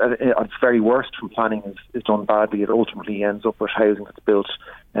mean, at its very worst, when planning is done badly, it ultimately ends up with housing that's built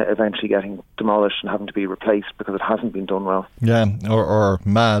eventually getting demolished and having to be replaced because it hasn't been done well. Yeah, or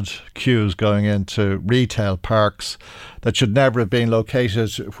mad queues going into retail parks that should never have been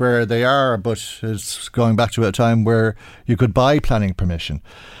located where they are, but it's going back to a time where you could buy planning permission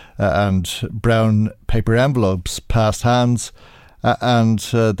and brown paper envelopes passed hands. And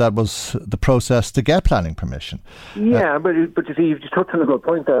that was the process to get planning permission. Yeah, but you see, you've just touched on a good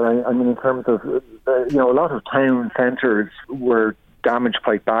point there. I mean, in terms of, you know, a lot of town centres were damaged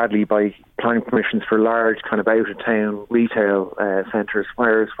quite badly by planning permissions for large kind of out-of-town retail centres,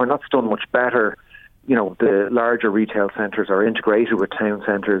 whereas when that's done much better, you know, the larger retail centres are integrated with town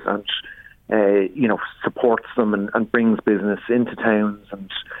centres and you know, supports them and brings business into towns, and,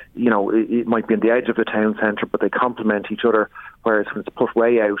 you know, it might be on the edge of the town centre, but they complement each other, whereas when it's put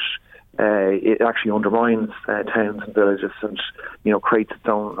way out, it actually undermines towns and villages and, you know, creates its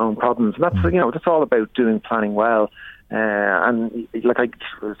own problems. And that's, you know, that's all about doing planning well. And like, I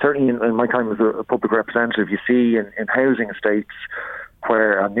certainly in my time as a public representative, you see in housing estates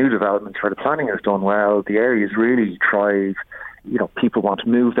where new developments where the planning is done well, the areas really thrive. You know, people want to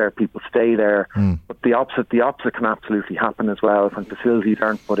move there, people stay there. But the opposite can absolutely happen as well when facilities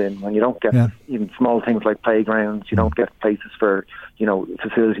aren't put in, when you don't get even small things like playgrounds, you don't get places for, you know,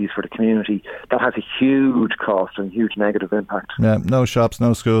 facilities for the community. That has a huge cost and huge negative impact. Yeah, no shops,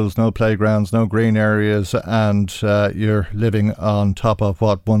 no schools, no playgrounds, no green areas, and you're living on top of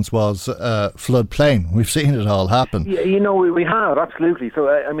what once was floodplain. We've seen it all happen. Yeah, you know, we have, absolutely. So,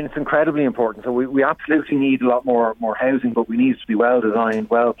 I mean, it's incredibly important. So we absolutely need a lot more housing, but we need to be well designed,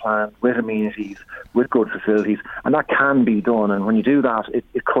 well planned, with amenities, with good facilities, and that can be done. And when you do that, it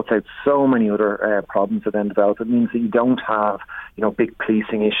cuts out so many other problems that then develop. It means that you don't have, you know, big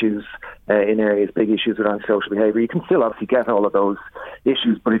policing issues in areas, big issues with antisocial behaviour. You can still obviously get all of those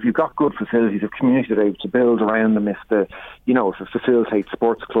issues, but if you've got good facilities, if communities are able to build around them, if to facilitate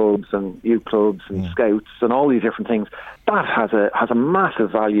sports clubs and youth clubs and scouts and all these different things, that has a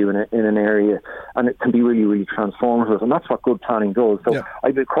massive value in an area, and it can be really, really transformative, and that's what good planning does. So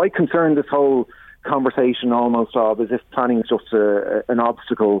I'd be quite concerned this whole conversation almost of as if planning is just an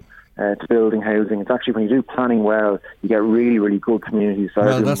obstacle to building housing. It's actually, when you do planning well, you get really, really good communities.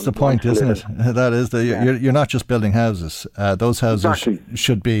 Well, that's the point, isn't it? That is you're not just building houses. Those houses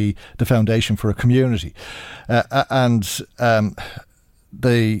should be the foundation for a community, and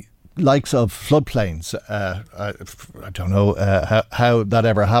the likes of floodplains. I don't know how that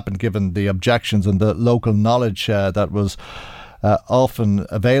ever happened, given the objections and the local knowledge that was often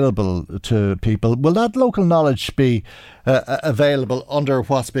available to people. Will that local knowledge be available under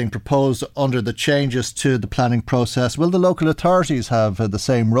what's being proposed under the changes to the planning process? Will the local authorities have the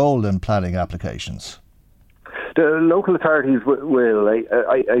same role in planning applications? The local authorities will.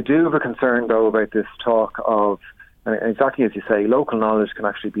 I do have a concern, though, about this talk of, exactly as you say, local knowledge can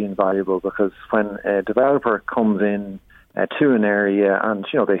actually be invaluable, because when a developer comes in to an area and,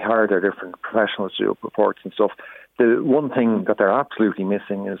 you know, they hire their different professionals to do reports and stuff, the one thing that they're absolutely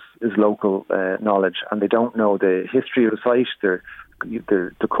missing is local knowledge, and they don't know the history of the site. There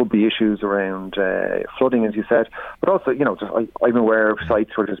could be issues around flooding, as you said, but also, you know, I'm aware of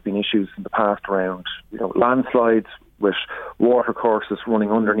sites where there's been issues in the past around, you know, landslides with water courses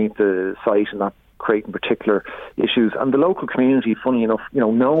running underneath the site, and that creating particular issues. And the local community, funny enough, you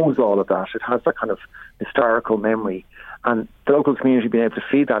know, knows all of that. It has that kind of historical memory. And the local community being able to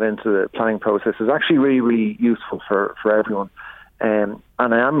feed that into the planning process is actually really, really useful for everyone. And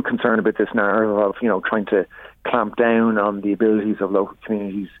I am concerned about this narrative of, you know, trying to clamp down on the abilities of local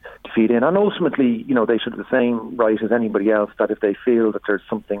communities to feed in. And ultimately, you know, they should have the same right as anybody else, that if they feel that there's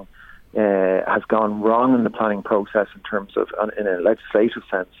something has gone wrong in the planning process in terms of, in a legislative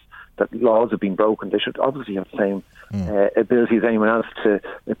sense, that laws have been broken, they should obviously have the same ability as anyone else to,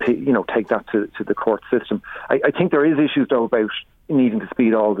 you know, take that to the court system. I think there is issues, though, about needing to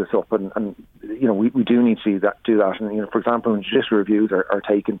speed all this up, and you know, we do need to do that. And, you know, for example, when judicial reviews are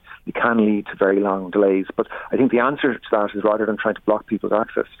taken, it can lead to very long delays. But I think the answer to that is, rather than trying to block people's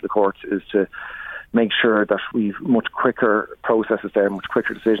access to the courts, is to make sure that we've much quicker processes there, much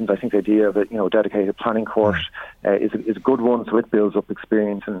quicker decisions. I think the idea of a dedicated planning court is a good one, so it builds up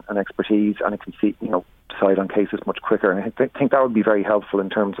experience and expertise, and it can decide on cases much quicker. And I think that would be very helpful in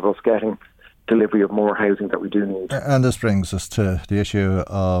terms of us getting delivery of more housing that we do need. And this brings us to the issue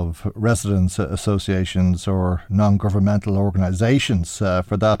of residents' associations or non-governmental organisations,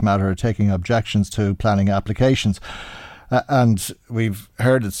 for that matter, taking objections to planning applications. And we've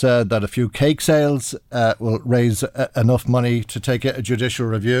heard it said that a few cake sales will raise enough money to take a judicial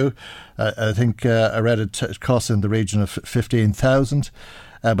review. I think I read it costs in the region of 15,000.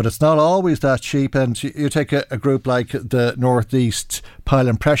 But it's not always that cheap. And you take a group like the North East Pile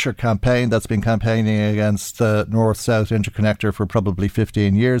and Pressure campaign that's been campaigning against the North-South Interconnector for probably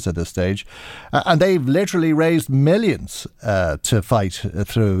 15 years at this stage. And they've literally raised millions to fight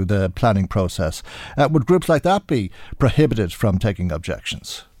through the planning process. Would groups like that be prohibited from taking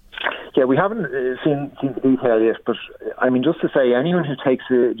objections? Yeah, we haven't seen the detail yet, but I mean, just to say, anyone who takes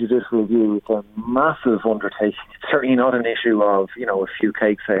a judicial review, it's a massive undertaking. It's certainly not an issue of, a few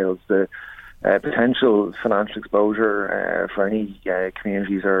cake sales. The potential financial exposure for any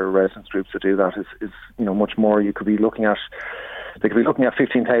communities or residents groups that do that is much more. They could be looking at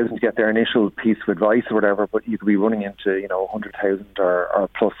 15,000 to get their initial piece of advice or whatever, but you could be running into 100,000 or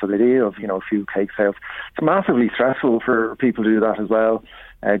plus. So the idea of a few cake sales, it's massively stressful for people to do that as well.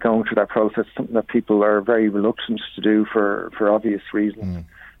 Going through that process, something that people are very reluctant to do for obvious reasons.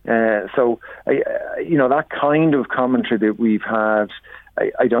 So that kind of commentary that we've had,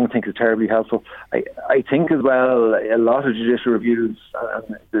 I don't think is terribly helpful. I think as well, a lot of judicial reviews,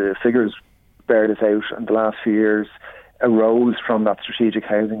 and the figures bear this out, in the last few years arose from that strategic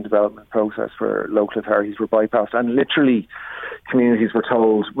housing development process where local authorities were bypassed, and literally communities were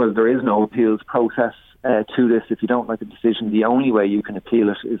told, well, there is no appeals process to this. If you don't like a decision, the only way you can appeal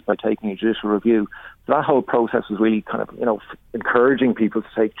it is by taking a judicial review. So that whole process was really kind of encouraging people to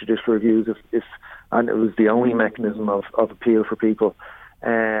take judicial reviews and it was the only mechanism of appeal for people.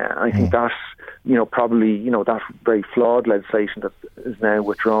 I think that probably that very flawed legislation that is now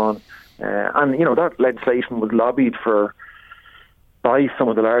withdrawn, and that legislation was lobbied for by some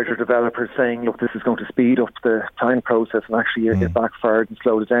of the larger developers, saying, look, this is going to speed up the planning process, and actually it backfired and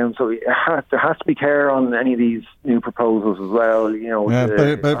slowed it down. So there has to be care on any of these new proposals as well.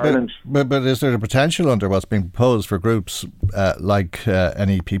 But is there the potential under what's being proposed for groups like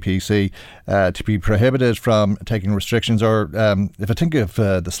NEPPC to be prohibited from taking restrictions? Or if I think of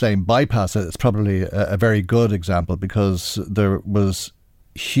the Slane bypass, it's probably a very good example, because there was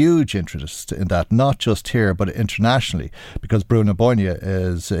huge interest in that, not just here but internationally, because Brú na Bóinne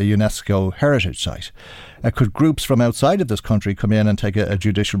is a UNESCO heritage site. Could groups from outside of this country come in and take a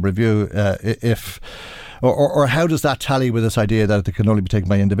judicial review or how does that tally with this idea that it can only be taken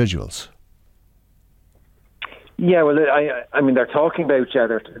by individuals? Yeah, well, I mean, they're talking about trying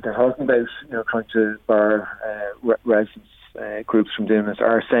to bar residents. Groups from doing this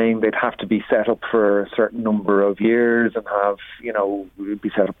are saying they'd have to be set up for a certain number of years and have, be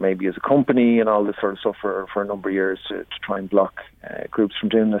set up maybe as a company and all this sort of stuff for a number of years to try and block groups from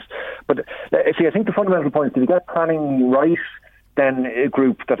doing this. But I think the fundamental point is, if you get planning right, then a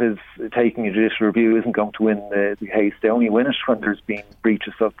group that is taking a judicial review isn't going to win the case. They only win it when there's been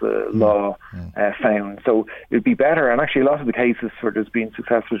breaches of the law found. So it would be better, and actually a lot of the cases where there's been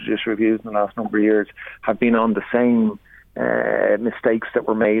successful judicial reviews in the last number of years have been on the same mistakes that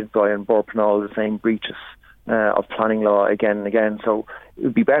were made by An Bord Pleanála, the same breaches of planning law again and again. So it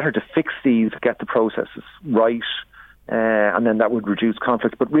would be better to fix these, get the processes right, and then that would reduce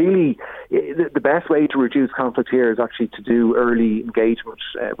conflict. But really, the best way to reduce conflict here is actually to do early engagement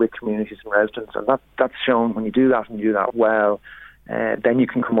with communities and residents, and that's shown when you do that and you do that well, then you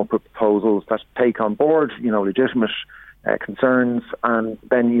can come up with proposals that take on board, legitimate concerns, and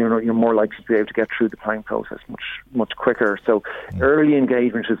then you're more likely to be able to get through the planning process much quicker. So early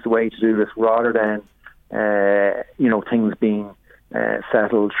engagement is the way to do this, rather than things being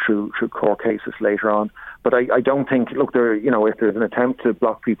settled through court cases later on. But I don't think, look, if there's an attempt to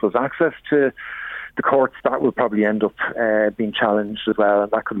block people's access to the courts, that will probably end up being challenged as well,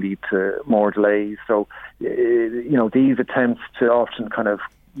 and that could lead to more delays. So these attempts to often kind of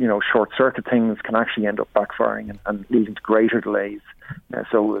short-circuit things can actually end up backfiring and leading to greater delays.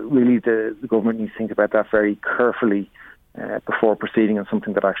 So really the government needs to think about that very carefully before proceeding on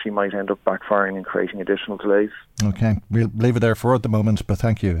something that actually might end up backfiring and creating additional delays. OK, we'll leave it there for the moment, but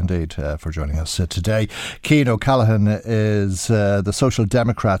thank you indeed for joining us today. Cian O'Callaghan is the Social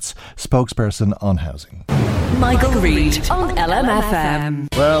Democrats spokesperson on housing. Michael Reid on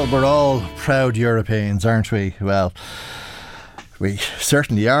LMFM. Well, we're all proud Europeans, aren't we? Well, We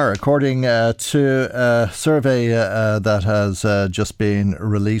certainly are. According to a survey that has just been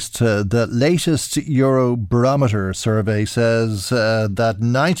released, the latest Eurobarometer survey says that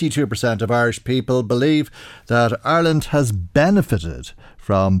 92% of Irish people believe that Ireland has benefited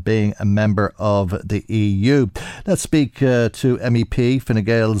from being a member of the EU. Let's speak to MEP Fine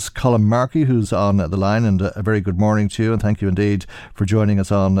Gael's Colin Markey, who's on the line, and a very good morning to you, and thank you indeed for joining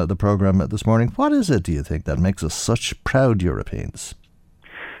us on the programme this morning. What is it, do you think, that makes us such proud Europeans?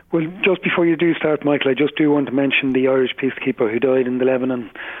 Well, just before you do start, Michael, I just do want to mention the Irish peacekeeper who died in the Lebanon,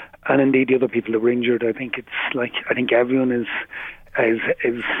 and indeed the other people that were injured. I think everyone is,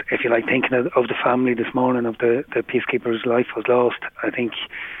 if you like, thinking of the family this morning of the peacekeeper's life was lost. I think,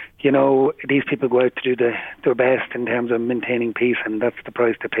 these people go out to do their best in terms of maintaining peace, and that's the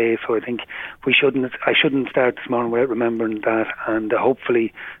price to pay. So I think I shouldn't start this morning without remembering that, and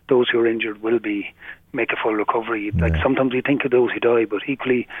hopefully those who are injured will make a full recovery. Like sometimes we think of those who die, but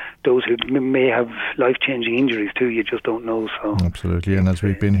equally those who may have life-changing injuries too, you just don't know. So absolutely, and as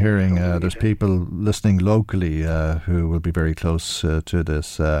we've been hearing, there's people listening locally who will be very close to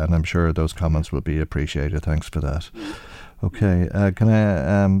this, and I'm sure those comments will be appreciated. Thanks for that. Okay, can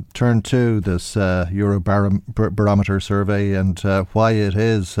I turn to this Eurobarometer survey and why it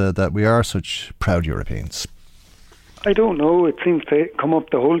is that we are such proud Europeans? I don't know. It seems to come up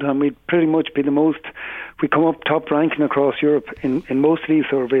the whole time. We'd pretty much be we come up top ranking across Europe in most of these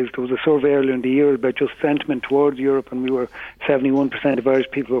surveys. There was a survey earlier in the year about just sentiment towards Europe, and we were 71% of Irish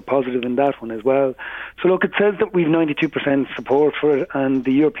people were positive in that one as well. So look, it says that we've 92% support for it, and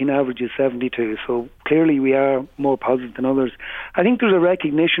the European average is 72%. So clearly we are more positive than others. I think there's a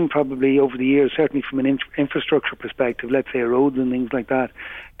recognition probably over the years, certainly from an infrastructure perspective, let's say roads and things like that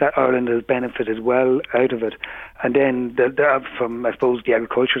Ireland has benefited well out of it. And then from, I suppose, the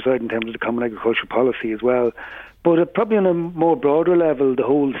agriculture side in terms of the common agricultural policy as well. But probably on a more broader level, the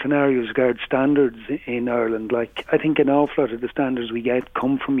whole scenario regards standards in Ireland. Like, I think an awful lot of the standards we get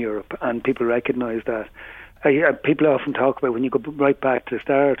come from Europe, and people recognise that. People often talk about, when you go right back to the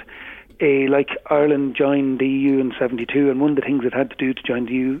start, like Ireland joined the EU in 1972, and one of the things it had to do to join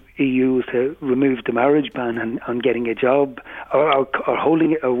the EU was to remove the marriage ban on getting a job or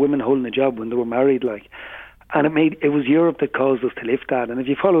women holding a job when they were married. And it was Europe that caused us to lift that. And if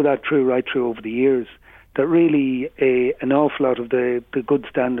you follow that right through over the years, that really an awful lot of the good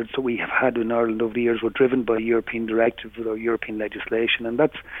standards that we have had in Ireland over the years were driven by European directives or European legislation, and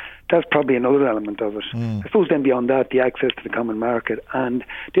that's probably another element of it. I suppose then beyond that, the access to the common market, and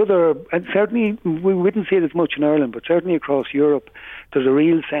the other, and certainly we wouldn't see it as much in Ireland, but certainly across Europe, there's a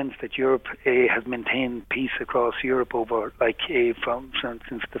real sense that Europe has maintained peace across Europe over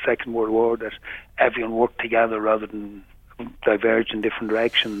since the Second World War, that everyone worked together rather than diverged in different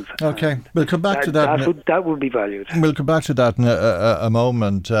directions. Okay, we'll come back to that. That would be valued. We'll come back to that in a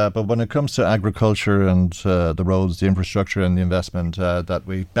moment. But when it comes to agriculture and the roads, the infrastructure and the investment that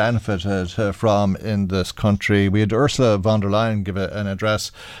we benefited from in this country, we had Ursula von der Leyen give an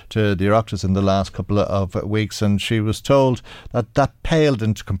address to the Oireachtas in the last couple of weeks, and she was told that paled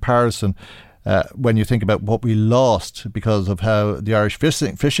into comparison when you think about what we lost because of how the Irish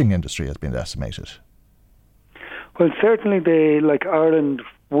fishing industry has been decimated. Well, certainly Ireland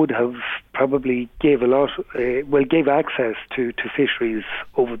would have probably gave access to fisheries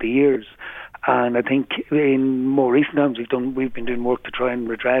over the years. And I think in more recent times we've been doing work to try and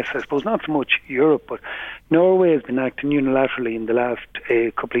redress, I suppose, not so much Europe, but Norway has been acting unilaterally in the last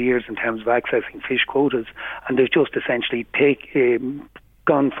couple of years in terms of accessing fish quotas, and they've just essentially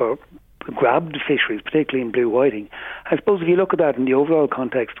grabbed fisheries, particularly in blue whiting. I suppose if you look at that in the overall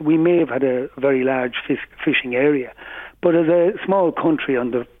context, we may have had a very large fishing area, but as a small country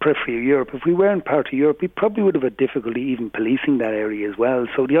on the periphery of Europe, if we weren't part of Europe, we probably would have had difficulty even policing that area as well.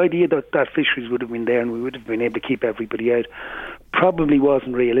 So the idea that fisheries would have been there and we would have been able to keep everybody out probably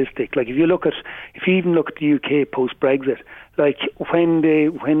wasn't realistic. Like if you even look at the UK post-Brexit, like when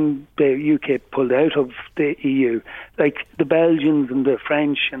the UK pulled out of the EU, like the Belgians and the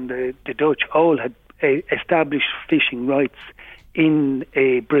French and the Dutch all had established fishing rights in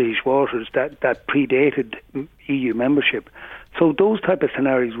British waters that predated EU membership. So those type of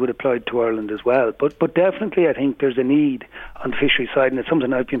scenarios would apply to Ireland as well. But definitely I think there's a need on the fishery side, and it's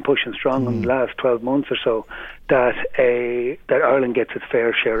something I've been pushing strong in the last 12 months or so, that Ireland gets its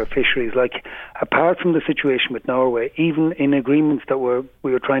fair share of fisheries. Like, apart from the situation with Norway, even in agreements that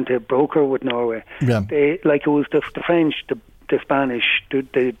we were trying to broker with Norway, it was the French, the Spanish,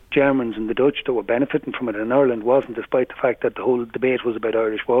 the Germans and the Dutch that were benefiting from it, and Ireland wasn't, despite the fact that the whole debate was about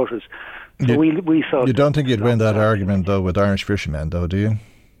Irish waters. So we saw. You don't think you'd win that argument though with Irish fishermen, though, do you?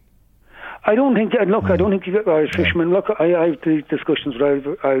 I don't think. Look, I don't think Irish fishermen. Look, I have these discussions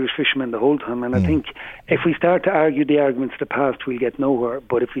with Irish fishermen the whole time, and I think if we start to argue the arguments of the past, we'll get nowhere.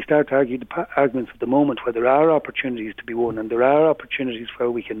 But if we start to argue the arguments of the moment, where there are opportunities to be won, and there are opportunities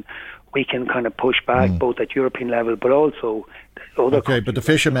where we can kind of push back both at European level, but also other. Okay, but the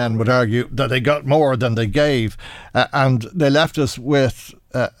fishermen would argue that they got more than they gave, and they left us with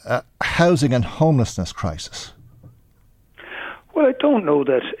a housing and homelessness crisis. Well, I don't know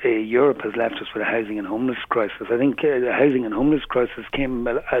that Europe has left us with a housing and homeless crisis. I think the housing and homeless crisis came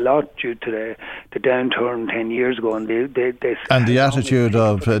a lot due to the downturn 10 years ago. And the attitude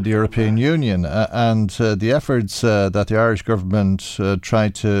of the European Union and the efforts that the Irish government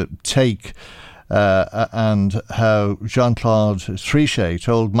tried to take and how Jean-Claude Trichet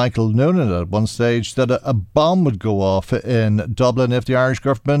told Michael Noonan at one stage that a bomb would go off in Dublin if the Irish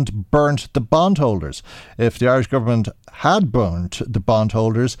government burnt the bondholders. If the Irish government had burnt the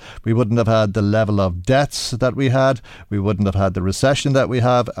bondholders, we wouldn't have had the level of debts that we had, we wouldn't have had the recession that we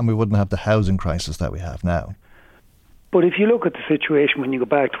have, and we wouldn't have the housing crisis that we have now. But if you look at the situation when you go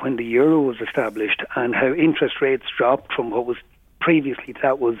back to when the euro was established and how interest rates dropped from what was previously,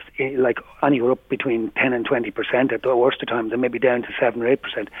 that was like anywhere up between 10 and 20% at the worst of times, and maybe down to 7 or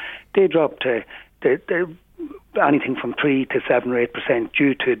 8%. They dropped to anything from 3 to 7 or 8%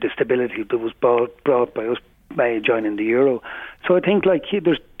 due to the stability that was brought by us by joining the euro. So I think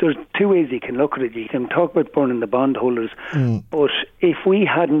there's two ways you can look at it. You can talk about burning the bondholders, but if we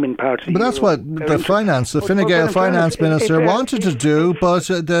hadn't been part of the But that's euro, what the Fine Gael finance minister wanted to do, but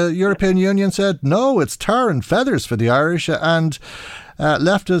the European Union said no, it's tar and feathers for the Irish, and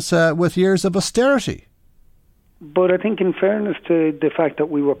left us with years of austerity. But I think in fairness to the fact that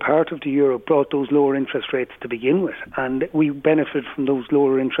we were part of the euro brought those lower interest rates to begin with, and we benefited from those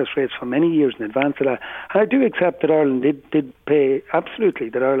lower interest rates for many years in advance of that. And I do accept that Ireland did pay, absolutely,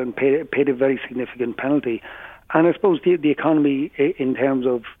 that Ireland paid a very significant penalty. And I suppose the economy, in terms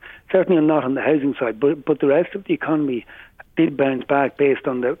of, certainly not on the housing side, but the rest of the economy did bounce back based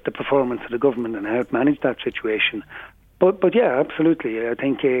on the performance of the government and how it managed that situation. But yeah, absolutely, I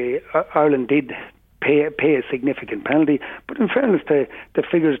think Ireland did pay a significant penalty, but in fairness to the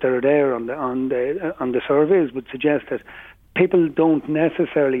figures that are there on the surveys would suggest that people don't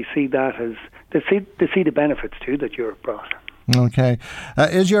necessarily see that as they see the benefits too that Europe brought. Okay,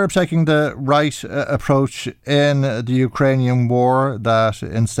 is Europe taking the right approach in the Ukrainian war, that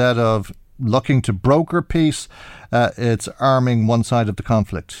instead of looking to broker peace, it's arming one side of the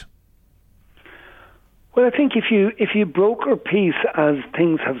conflict? Well, I think if you broker peace as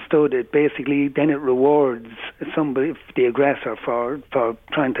things have stood, it basically then it rewards somebody, the aggressor, for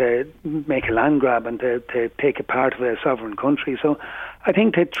trying to make a land grab and to take a part of a sovereign country. So I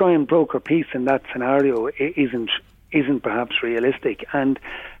think to try and broker peace in that scenario isn't perhaps realistic. And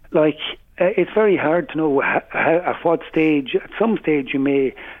it's very hard to know at what stage. At some stage, you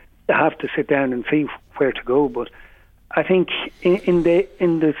may have to sit down and see where to go, but I think in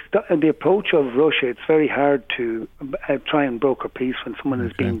the approach of Russia, it's very hard to try and broker peace when someone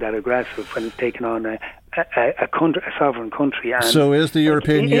is being that aggressive and taking on a sovereign country. And so is the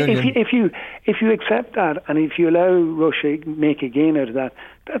European Union? If you accept that, and if you allow Russia to make a gain out of that,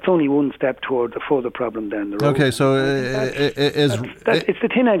 that's only one step toward the further problem down the road. Okay, so it's the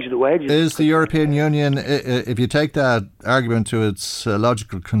thin edge of the wedge. Is the European Union, if you take that argument to its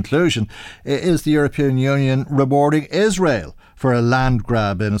logical conclusion, is the European Union rewarding Israel for a land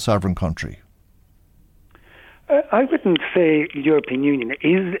grab in a sovereign country? I wouldn't say the European Union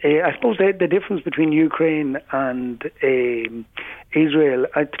is. I suppose the difference between Ukraine and Israel,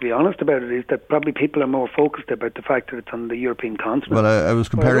 to be honest about it, is that probably people are more focused about the fact that it's on the European continent. Well, I was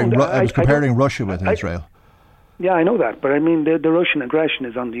comparing Russia with Israel. Yeah, I know that, but I mean the Russian aggression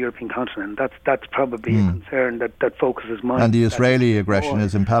is on the European continent. That's probably a concern that focuses mine. And the Israeli aggression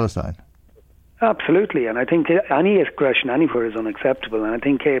is in Palestine. Absolutely, and I think any aggression anywhere is unacceptable. And I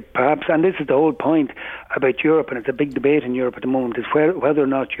think perhaps, and this is the whole point about Europe, and it's a big debate in Europe at the moment, is whether or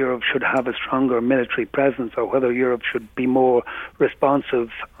not Europe should have a stronger military presence, or whether Europe should be more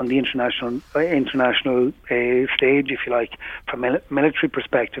responsive on the international stage, if you like, from a military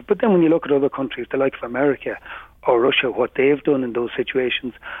perspective. But then when you look at other countries, the like of America or Russia, what they've done in those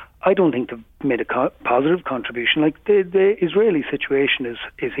situations, I don't think they've made a positive contribution. Like the Israeli situation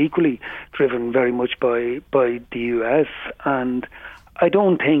is equally driven very much by the US, and I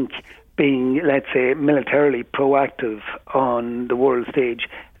don't think being, let's say, militarily proactive on the world stage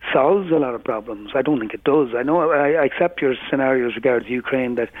solves a lot of problems. I don't think it does. I know I accept your scenario as regards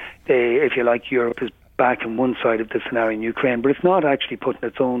Ukraine, that if you like, Europe is back on one side of the scenario in Ukraine, but it's not actually putting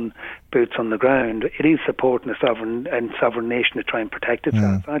its own boots on the ground. It is supporting a sovereign nation to try and protect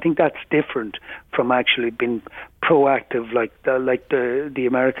itself. And I think that's different from actually being proactive like the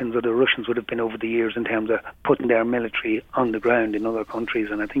Americans or the Russians would have been over the years in terms of putting their military on the ground in other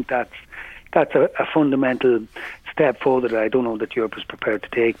countries. And I think that's a fundamental step forward that I don't know that Europe is prepared to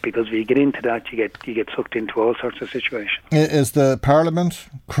take, because if you get into that, you get sucked into all sorts of situations. Is the Parliament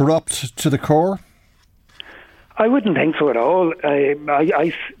corrupt to the core? I wouldn't think so at all.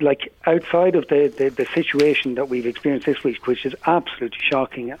 I like outside of the situation that we've experienced this week, which is absolutely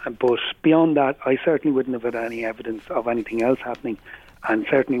shocking. But beyond that, I certainly wouldn't have had any evidence of anything else happening. And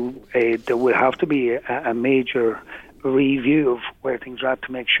certainly there will have to be a major review of where things are at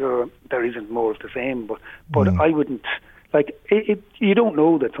to make sure there isn't more of the same. But I wouldn't you don't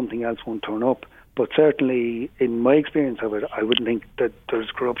know that something else won't turn up. But certainly, in my experience of it, I wouldn't think that there's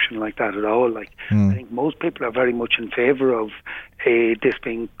corruption like that at all. I think most people are very much in favour of this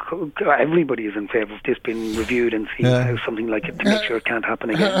being. Everybody is in favour of this being reviewed and seen how something like it to make sure it can't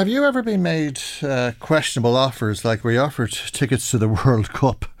happen again. Have you ever been made questionable offers, like we offered tickets to the World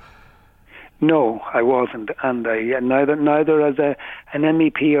Cup? No, I wasn't, and neither as an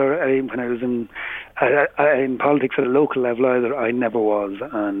MEP or when I was in politics at a local level either. I never was,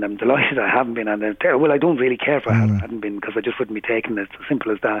 and I'm delighted I haven't been. And well, I don't really care if I hadn't been, because I just wouldn't be taking it. It's as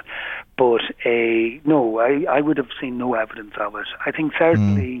simple as that. But no, I would have seen no evidence of it. I think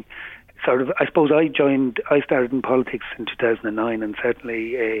certainly, I suppose I started in politics in 2009, and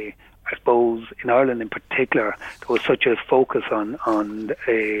certainly, I suppose in Ireland in particular, there was such a focus on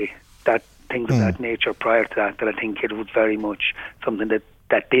that. Things of that nature prior to that I think it was very much something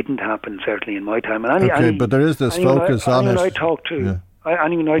that didn't happen, certainly in my time. And but there is this focus on it.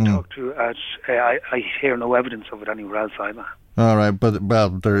 Anyone I talk to, I hear no evidence of it anywhere else either. All right,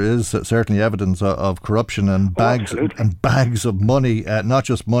 but there is certainly evidence of corruption and bags of money, not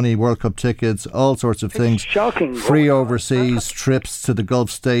just money, World Cup tickets, all sorts of things. Shocking. Free overseas trips to the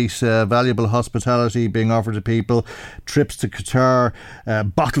Gulf states, valuable hospitality being offered to people, trips to Qatar,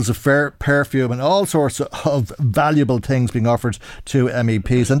 bottles of perfume, and all sorts of valuable things being offered to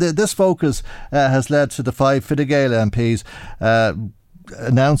MEPs. And this focus has led to the 5 Fine Gael MPs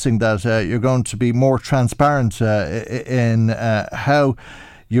announcing that you're going to be more transparent in how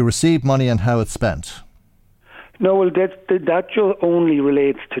you receive money and how it's spent. No, well, that only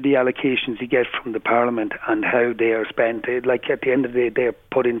relates to the allocations you get from the Parliament and how they are spent. Like at the end of the day, they're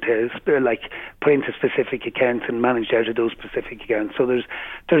put into specific accounts and managed out of those specific accounts. So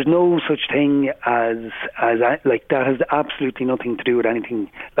there's no such thing as like that has absolutely nothing to do with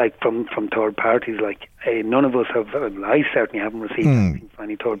anything like from third parties. Like none of us have. I certainly haven't received anything from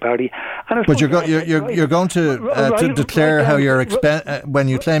any third party. And but you're going to declare how your when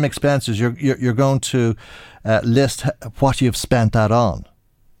you claim expenses, you're going to list what you've spent that on.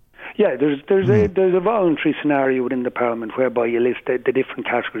 Yeah, there's a voluntary scenario within the Parliament whereby you list the different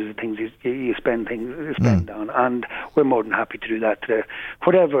categories of things you spend on, and we're more than happy to do that to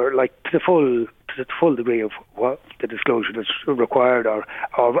the full degree of what the disclosure that's required or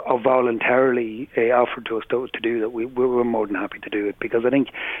voluntarily offered to us to do that. We're more than happy to do it, because I think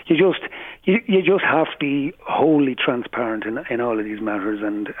you just have to be wholly transparent in all of these matters,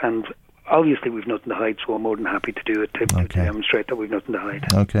 and obviously we've nothing to hide, so I'm more than happy to do it to demonstrate that we've nothing to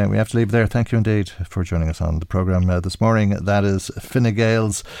hide. Okay, we have to leave there. Thank you indeed for joining us on the programme this morning. That is Fine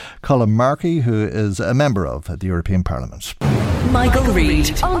Gael's Colm Markey, who is a member of the European Parliament. Michael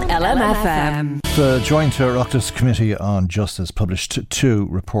Reid on LMFM. The Joint Oireachtas Committee on Justice published 2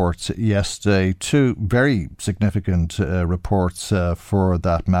 reports yesterday, 2 very significant reports for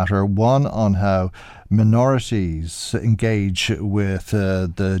that matter. One on how minorities engage with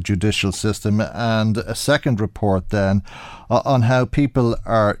the judicial system, and a second report then on how people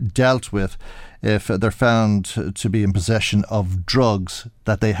are dealt with if they're found to be in possession of drugs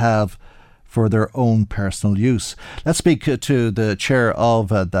that they have for their own personal use. Let's speak to the chair of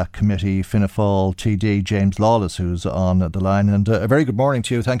that committee, Fianna Fáil TD James Lawless, who's on the line. And a very good morning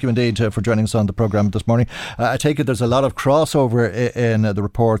to you. Thank you indeed for joining us on the programme this morning. I take it there's a lot of crossover in the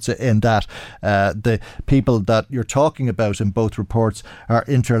reports, in that the people that you're talking about in both reports are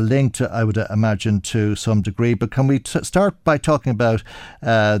interlinked, I would imagine, to some degree. But can we start by talking about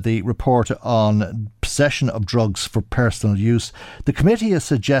the report on possession of drugs for personal use? The committee is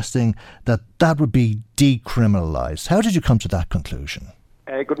suggesting that would be decriminalised. How did you come to that conclusion?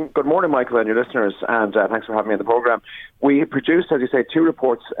 Good morning, Michael, and your listeners, and thanks for having me on the programme. We produced, as you say, 2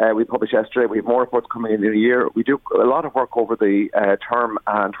 reports we published yesterday. We have more reports coming in the year. We do a lot of work over the term,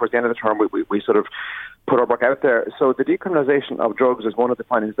 and towards the end of the term we sort of put our work out there. So the decriminalisation of drugs is one of the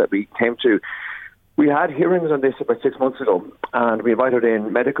findings that we came to. We had hearings on this about 6 months ago, and we invited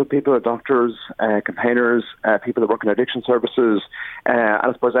in medical people, doctors, campaigners, people that work in addiction services, and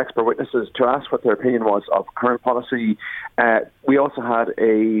I suppose expert witnesses to ask what their opinion was of current policy. We also had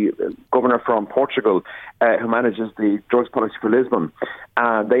a governor from Portugal who manages the drugs policy for Lisbon,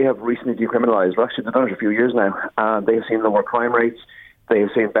 and they have recently decriminalised. Well, actually, they've done it a few years now, and they have seen lower crime rates. They have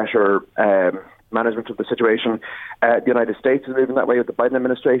seen better management of the situation. The United States is moving that way with the Biden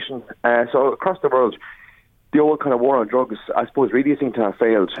administration. So across the world, the old kind of war on drugs, I suppose, really seemed to have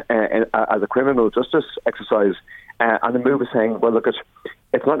failed as a criminal justice exercise. And the move is saying, well, look,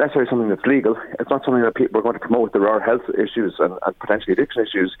 it's not necessarily something that's legal. It's not something that people are going to promote. There are health issues and potentially addiction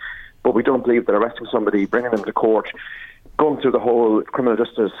issues, but we don't believe that arresting somebody, bringing them to court, going through the whole criminal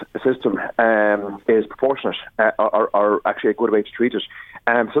justice system is proportionate or actually a good way to treat it.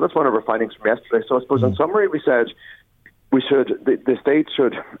 So that's one of our findings from yesterday. So I suppose in summary we said the state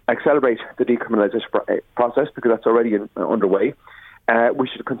should accelerate the decriminalisation process because that's already underway. We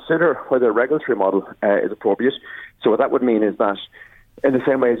should consider whether a regulatory model is appropriate. So what that would mean is that in the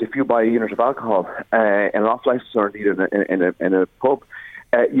same way as if you buy a unit of alcohol in an off-licence or indeed in a pub,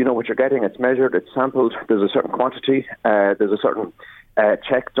 you know what you're getting. It's measured, it's sampled, there's a certain quantity, there's a certain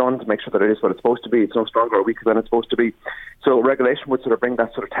check done to make sure that it is what it's supposed to be. It's no stronger or weaker than it's supposed to be. So regulation would sort of bring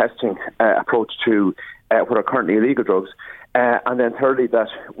that sort of testing approach to what are currently illegal drugs. And then thirdly, that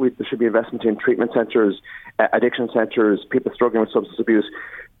there should be investment in treatment centres, addiction centres, people struggling with substance abuse.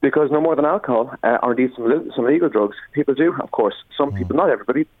 Because no more than alcohol, or indeed some illegal drugs, people do, of course. Some people, not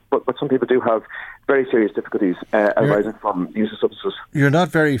everybody, but some people do have very serious difficulties arising from the use of substances. You're not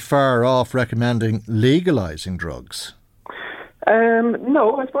very far off recommending legalising drugs.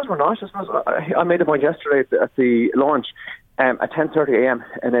 No, I suppose we're not. I suppose I made a point yesterday at the launch. At 10:30 a.m.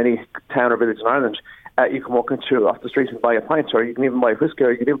 in any town or village in Ireland, you can walk off the street and buy a pint, or you can even buy a whiskey,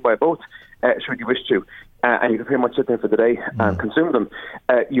 or you can even buy both, should you wish to. And you can pretty much sit there for the day and consume them.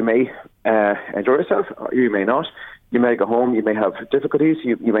 You may enjoy yourself, or you may not. You may go home, you may have difficulties,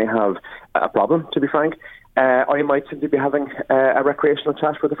 you may have a problem, to be frank, or you might simply be having a recreational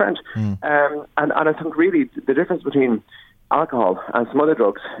chat with a friend. And I think really the difference between alcohol and some other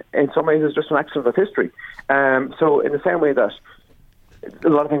drugs, in some ways, is just an accident of history. So in the same way that a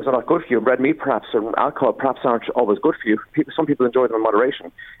lot of things are not good for you, red meat perhaps, or alcohol perhaps aren't always good for you. Some people enjoy them in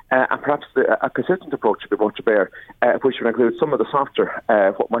moderation, and perhaps a consistent approach should be brought to bear, which would include some of the softer,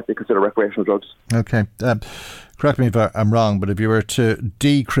 what might be considered recreational drugs. Okay. Correct me if I'm wrong, but if you were to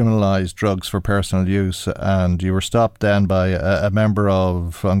decriminalise drugs for personal use and you were stopped then by a member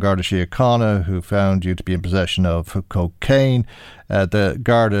of An Garda Síochána who found you to be in possession of cocaine, the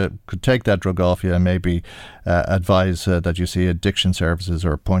Garda could take that drug off you and maybe advise that you see addiction services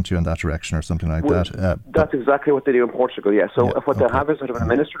or point you in that direction or something like that. That's exactly what they do in Portugal, yeah. So what they have is sort of an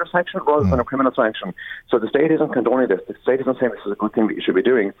administrative sanction rather than a criminal sanction. So the state isn't condoning this. The state isn't saying this is a good thing that you should be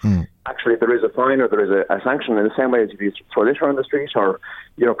doing. Actually, there is a fine or there is a sanction in the same way as if you throw litter on the street or,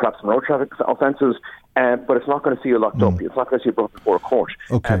 perhaps some road traffic offences. But it's not going to see you locked up. It's not going to see you brought before a court.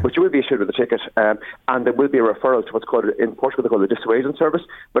 Okay. But you will be issued with a ticket, and there will be a referral to what's called, in Portugal, they call the dissuasion service.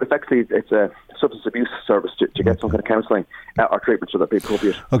 But effectively, it's a substance abuse service to get some kind of counselling or treatment so that be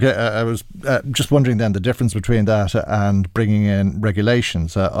appropriate. Okay, I was just wondering then the difference between that and bringing in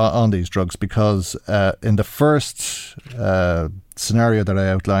regulations on these drugs, because in the first scenario that I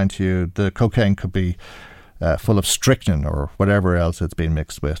outlined to you, the cocaine could be full of strychnine or whatever else it's been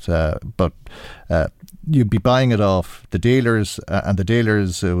mixed with, but you'd be buying it off the dealers, and the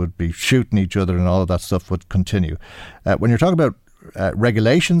dealers would be shooting each other, and all of that stuff would continue. When you're talking about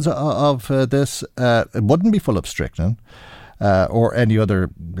regulations of this, it wouldn't be full of strychnine or any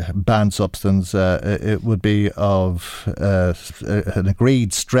other banned substance. It would be of an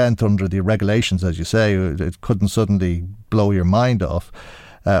agreed strength under the regulations, as you say. It couldn't suddenly blow your mind off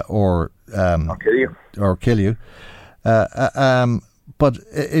or kill you. But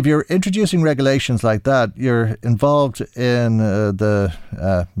if you're introducing regulations like that, you're involved in the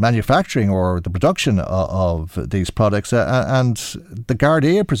manufacturing or the production of these products, and the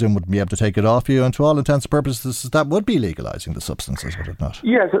Gardaí, I presume, wouldn't be able to take it off you, and to all intents and purposes that would be legalising the substances, would it not?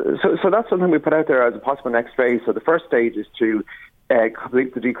 Yeah, so that's something we put out there as a possible next phase. So the first stage is to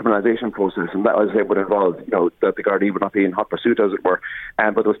complete the decriminalisation process, and that would involve, that the Gardaí would not be in hot pursuit, as it were,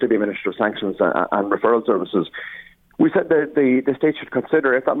 but there would still be administrative sanctions and referral services. We said that the state should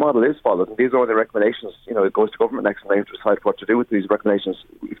consider, if that model is followed, and these are the recommendations, it goes to government next and they have to decide what to do with these recommendations,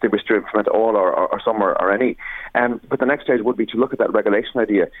 if they wish to implement all or some or any. But the next stage would be to look at that regulation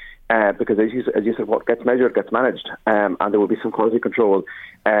idea, because as you said, what gets measured gets managed, and there will be some quality control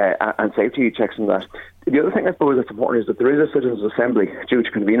and safety checks in that. The other thing I suppose that's important is that there is a Citizens' Assembly due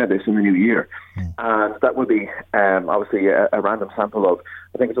to convene this in the new year. And that will be obviously a random sample of,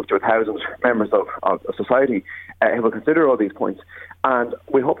 I think it's up to 1,000 members of society who will consider all these points. And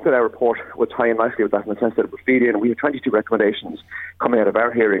we hope that our report will tie in nicely with that in the sense that it will feed in. We have 22 recommendations coming out of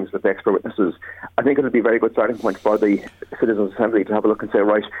our hearings with the expert witnesses. I think it will be a very good starting point for the Citizens' Assembly to have a look and say,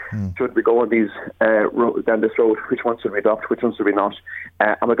 right, should we go on these down this road? Which ones should we adopt? Which ones should we not?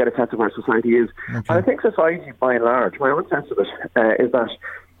 And we'll get a sense of where society is. Okay. And I think society, by and large, my own sense of it is that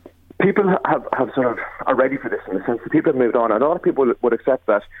people have sort of are ready for this in the sense that people have moved on. And a lot of people would accept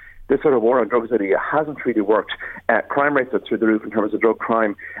that this sort of war on drugs idea hasn't really worked. Crime rates are through the roof in terms of drug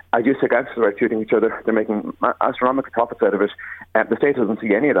crime. As you say, gangsters are shooting each other. They're making astronomical profits out of it. The state doesn't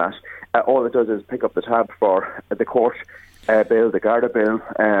see any of that. All it does is pick up the tab for the court bill, the Garda bill.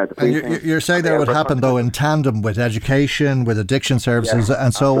 The and you're saying that would happen, though, in tandem with education, with addiction services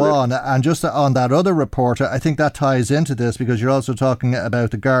and so on. And just on that other report, I think that ties into this because you're also talking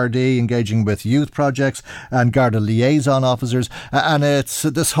about the Gardaí engaging with youth projects and Garda liaison officers. And it's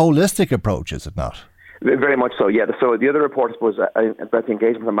this holistic approach, is it not? Very much so, yeah. So the other report was about the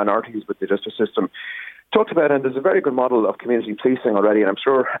engagement of minorities with the justice system. Talked about, and there's a very good model of community policing already, and I'm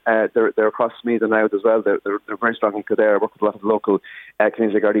sure they're across Meath and Louth as well. They're very strong in Kildare. I work with a lot of the local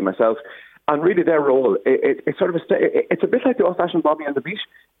community Gardaí myself, and really their role it's sort of it's a bit like the old-fashioned Bobby on the beat,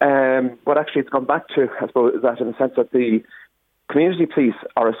 but actually it's gone back to, I suppose, that in the sense that the community police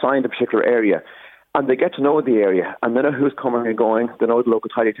are assigned a particular area. And they get to know the area, and they know who's coming and going. They know the local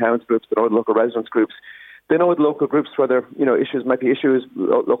tidy towns groups. They know the local residents groups. They know the local groups where there, issues might be issues,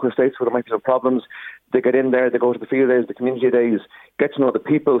 local estates where there might be some problems. They get in there. They go to the field days, the community days, get to know the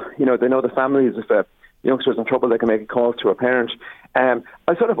people. They know the families. If a youngster's in trouble, they can make a call to a parent. I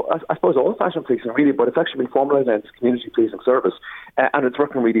suppose old-fashioned policing really, but it's actually been formalised into community policing service, and it's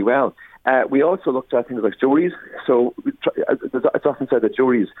working really well. We also looked at things like juries. So it's often said that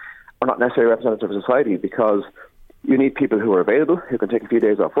juries are not necessarily representative of society because you need people who are available, who can take a few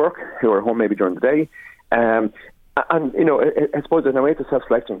days off work, who are home maybe during the day. I suppose in a way it's a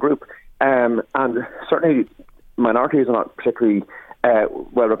self-selecting group. And certainly minorities are not particularly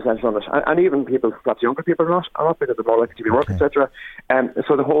well represented on it. And even people, perhaps younger people are not because they're more likely to be work, etc.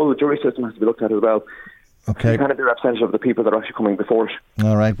 So the whole jury system has to be looked at as well. Okay. Kind of be representative of the people that are actually coming before it.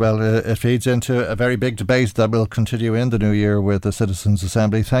 All right, well, it feeds into a very big debate that will continue in the new year with the Citizens'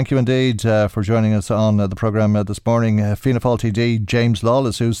 Assembly. Thank you indeed for joining us on the programme this morning. Fianna Fáil TD James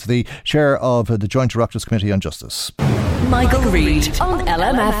Lawless, who's the chair of the Joint Oireachtas Committee on Justice. Michael Reid on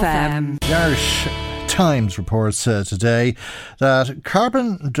LMFM. The Irish Times reports today that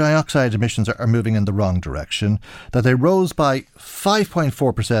carbon dioxide emissions are moving in the wrong direction, that they rose by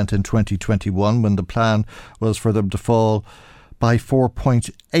 5.4% in 2021 when the plan was for them to fall by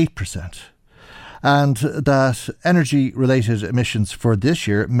 4.8%. And that energy-related emissions for this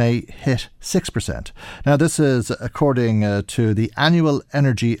year may hit 6%. Now, this is according to the annual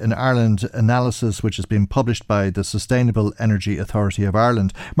Energy in Ireland analysis, which has been published by the Sustainable Energy Authority of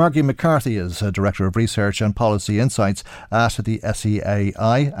Ireland. Margie McCarthy is Director of Research and Policy Insights at the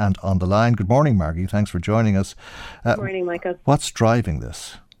SEAI and on the line. Good morning, Margie. Thanks for joining us. Good morning, Michael. What's driving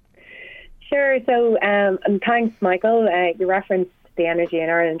this? Sure. So, and thanks, Michael. You referenced the Energy in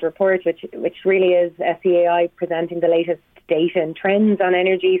Ireland report, which really is SEAI presenting the latest data and trends on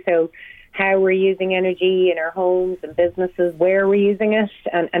energy. So how we're using energy in our homes and businesses, where we're using it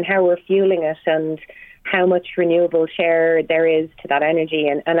and how we're fueling it and how much renewable share there is to that energy.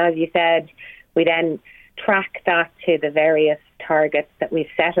 And as you said, we then track that to the various targets that we've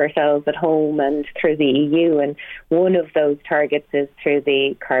set ourselves at home and through the EU, and one of those targets is through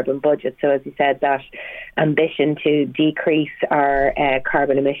the carbon budget. So as you said, that ambition to decrease our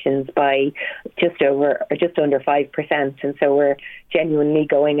carbon emissions by just under 5%, and so we're genuinely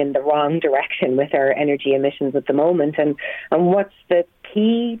going in the wrong direction with our energy emissions at the moment. And what's the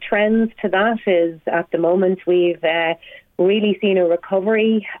key trends to that is at the moment we've really seen a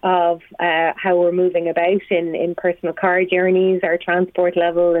recovery of how we're moving about in personal car journeys. Our transport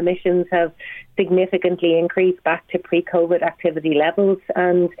level emissions have significantly increased back to pre-COVID activity levels,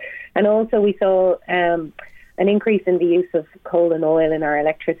 and also we saw an increase in the use of coal and oil in our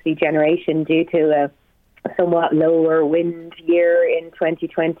electricity generation due to a somewhat lower wind year in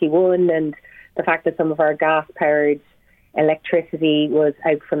 2021 and the fact that some of our gas-powered electricity was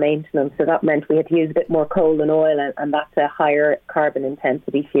out for maintenance, so that meant we had to use a bit more coal and oil, and that's a higher carbon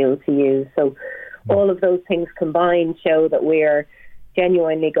intensity fuel to use. So all of those things combined show that we're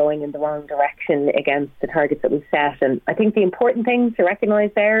genuinely going in the wrong direction against the targets that we've set. And I think the important thing to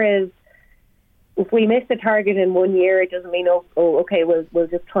recognise there is if we miss a target in 1 year, it doesn't mean, okay, we'll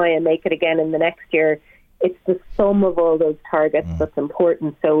just try and make it again in the next year. it's the sum of all those targets that's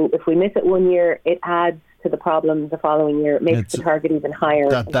important. So if we miss it one year, it adds to the problem the following year. It makes the target even higher.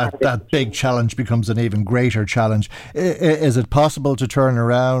 That big challenge becomes an even greater challenge. Is it possible to turn it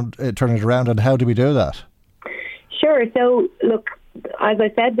around, and how do we do that? Sure. So, look, as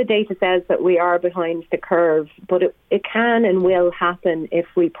I said, the data says that we are behind the curve, but it can and will happen if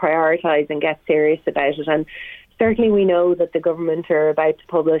we prioritise and get serious about it. And certainly we know that the government are about to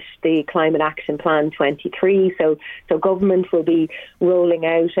publish the Climate Action Plan 23. So government will be rolling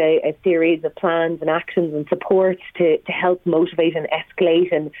out a series of plans and actions and supports to help motivate and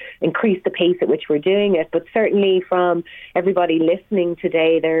escalate and increase the pace at which we're doing it. But certainly from everybody listening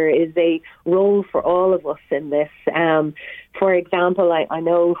today, there is a role for all of us in this. For example, I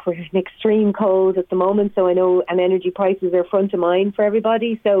know we're in extreme cold at the moment, so I know and energy prices are front of mind for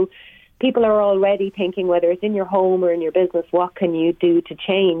everybody. So people are already thinking, whether it's in your home or in your business, what can you do to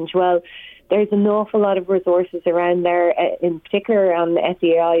change? Well, there's an awful lot of resources around there, in particular on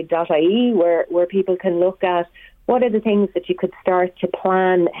SEAI.ie, where people can look at what are the things that you could start to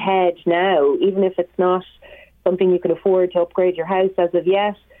plan ahead now, even if it's not something you can afford to upgrade your house as of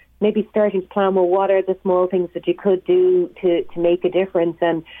yet. Maybe starting to plan, well, what are the small things that you could do to make a difference?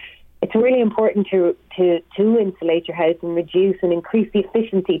 And it's really important to insulate your house and reduce and increase the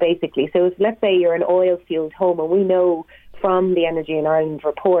efficiency, basically. So if, let's say you're an oil-fueled home, and we know from the Energy in Ireland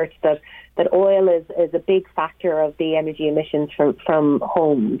report that oil is a big factor of the energy emissions from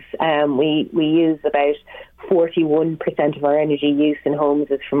homes. We use about 41% of our energy use in homes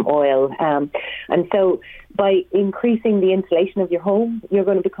is from oil. And so by increasing the insulation of your home, you're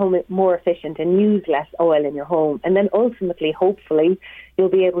going to become more efficient and use less oil in your home. And then ultimately, hopefully, you'll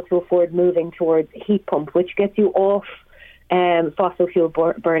be able to afford moving towards a heat pump, which gets you off fossil fuel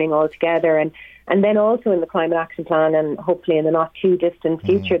burning altogether. And then also in the Climate Action Plan, and hopefully in the not too distant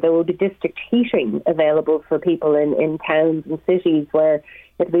future, there will be district heating available for people in towns and cities, where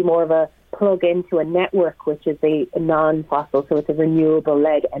it'll be more of a plug into a network, which is a non-fossil, so it's a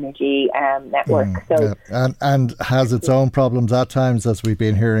renewable-led energy network. And has its own problems at times, as we've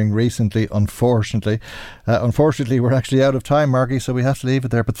been hearing recently, unfortunately. Unfortunately, we're actually out of time, Margie, so we have to leave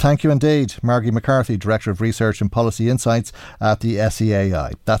it there. But thank you indeed, Margie McCarthy, Director of Research and Policy Insights at the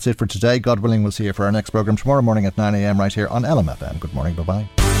SEAI. That's it for today. God willing, we'll see you for our next programme tomorrow morning at 9 a.m. right here on LMFM. Good morning, bye-bye.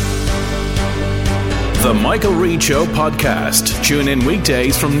 The Michael Reid Show podcast. Tune in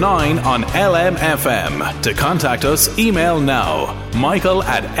weekdays from 9 on LMFM. To contact us, email now,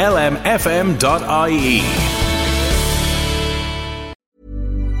 michael@lmfm.ie.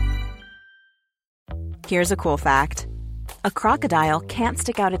 Here's a cool fact. A crocodile can't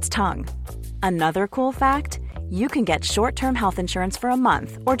stick out its tongue. Another cool fact, you can get short-term health insurance for a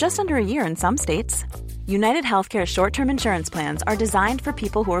month or just under a year in some states. United Healthcare short-term insurance plans are designed for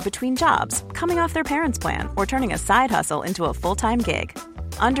people who are between jobs, coming off their parents' plan, or turning a side hustle into a full-time gig.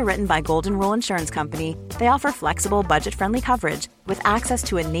 Underwritten by Golden Rule Insurance Company, they offer flexible, budget-friendly coverage with access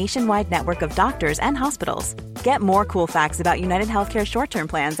to a nationwide network of doctors and hospitals. Get more cool facts about United Healthcare short-term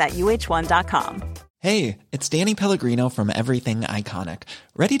plans at uh1.com. Hey, it's Danny Pellegrino from Everything Iconic.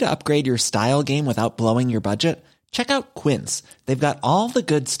 Ready to upgrade your style game without blowing your budget? Check out Quince. They've got all the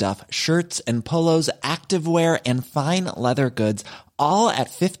good stuff, shirts and polos, activewear, and fine leather goods, all at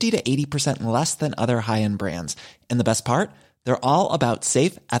 50 to 80% less than other high-end brands. And the best part? They're all about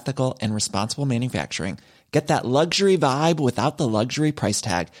safe, ethical, and responsible manufacturing. Get that luxury vibe without the luxury price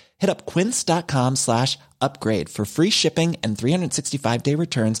tag. Hit up quince.com/upgrade for free shipping and 365-day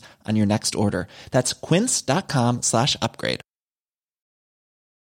returns on your next order. That's quince.com/upgrade.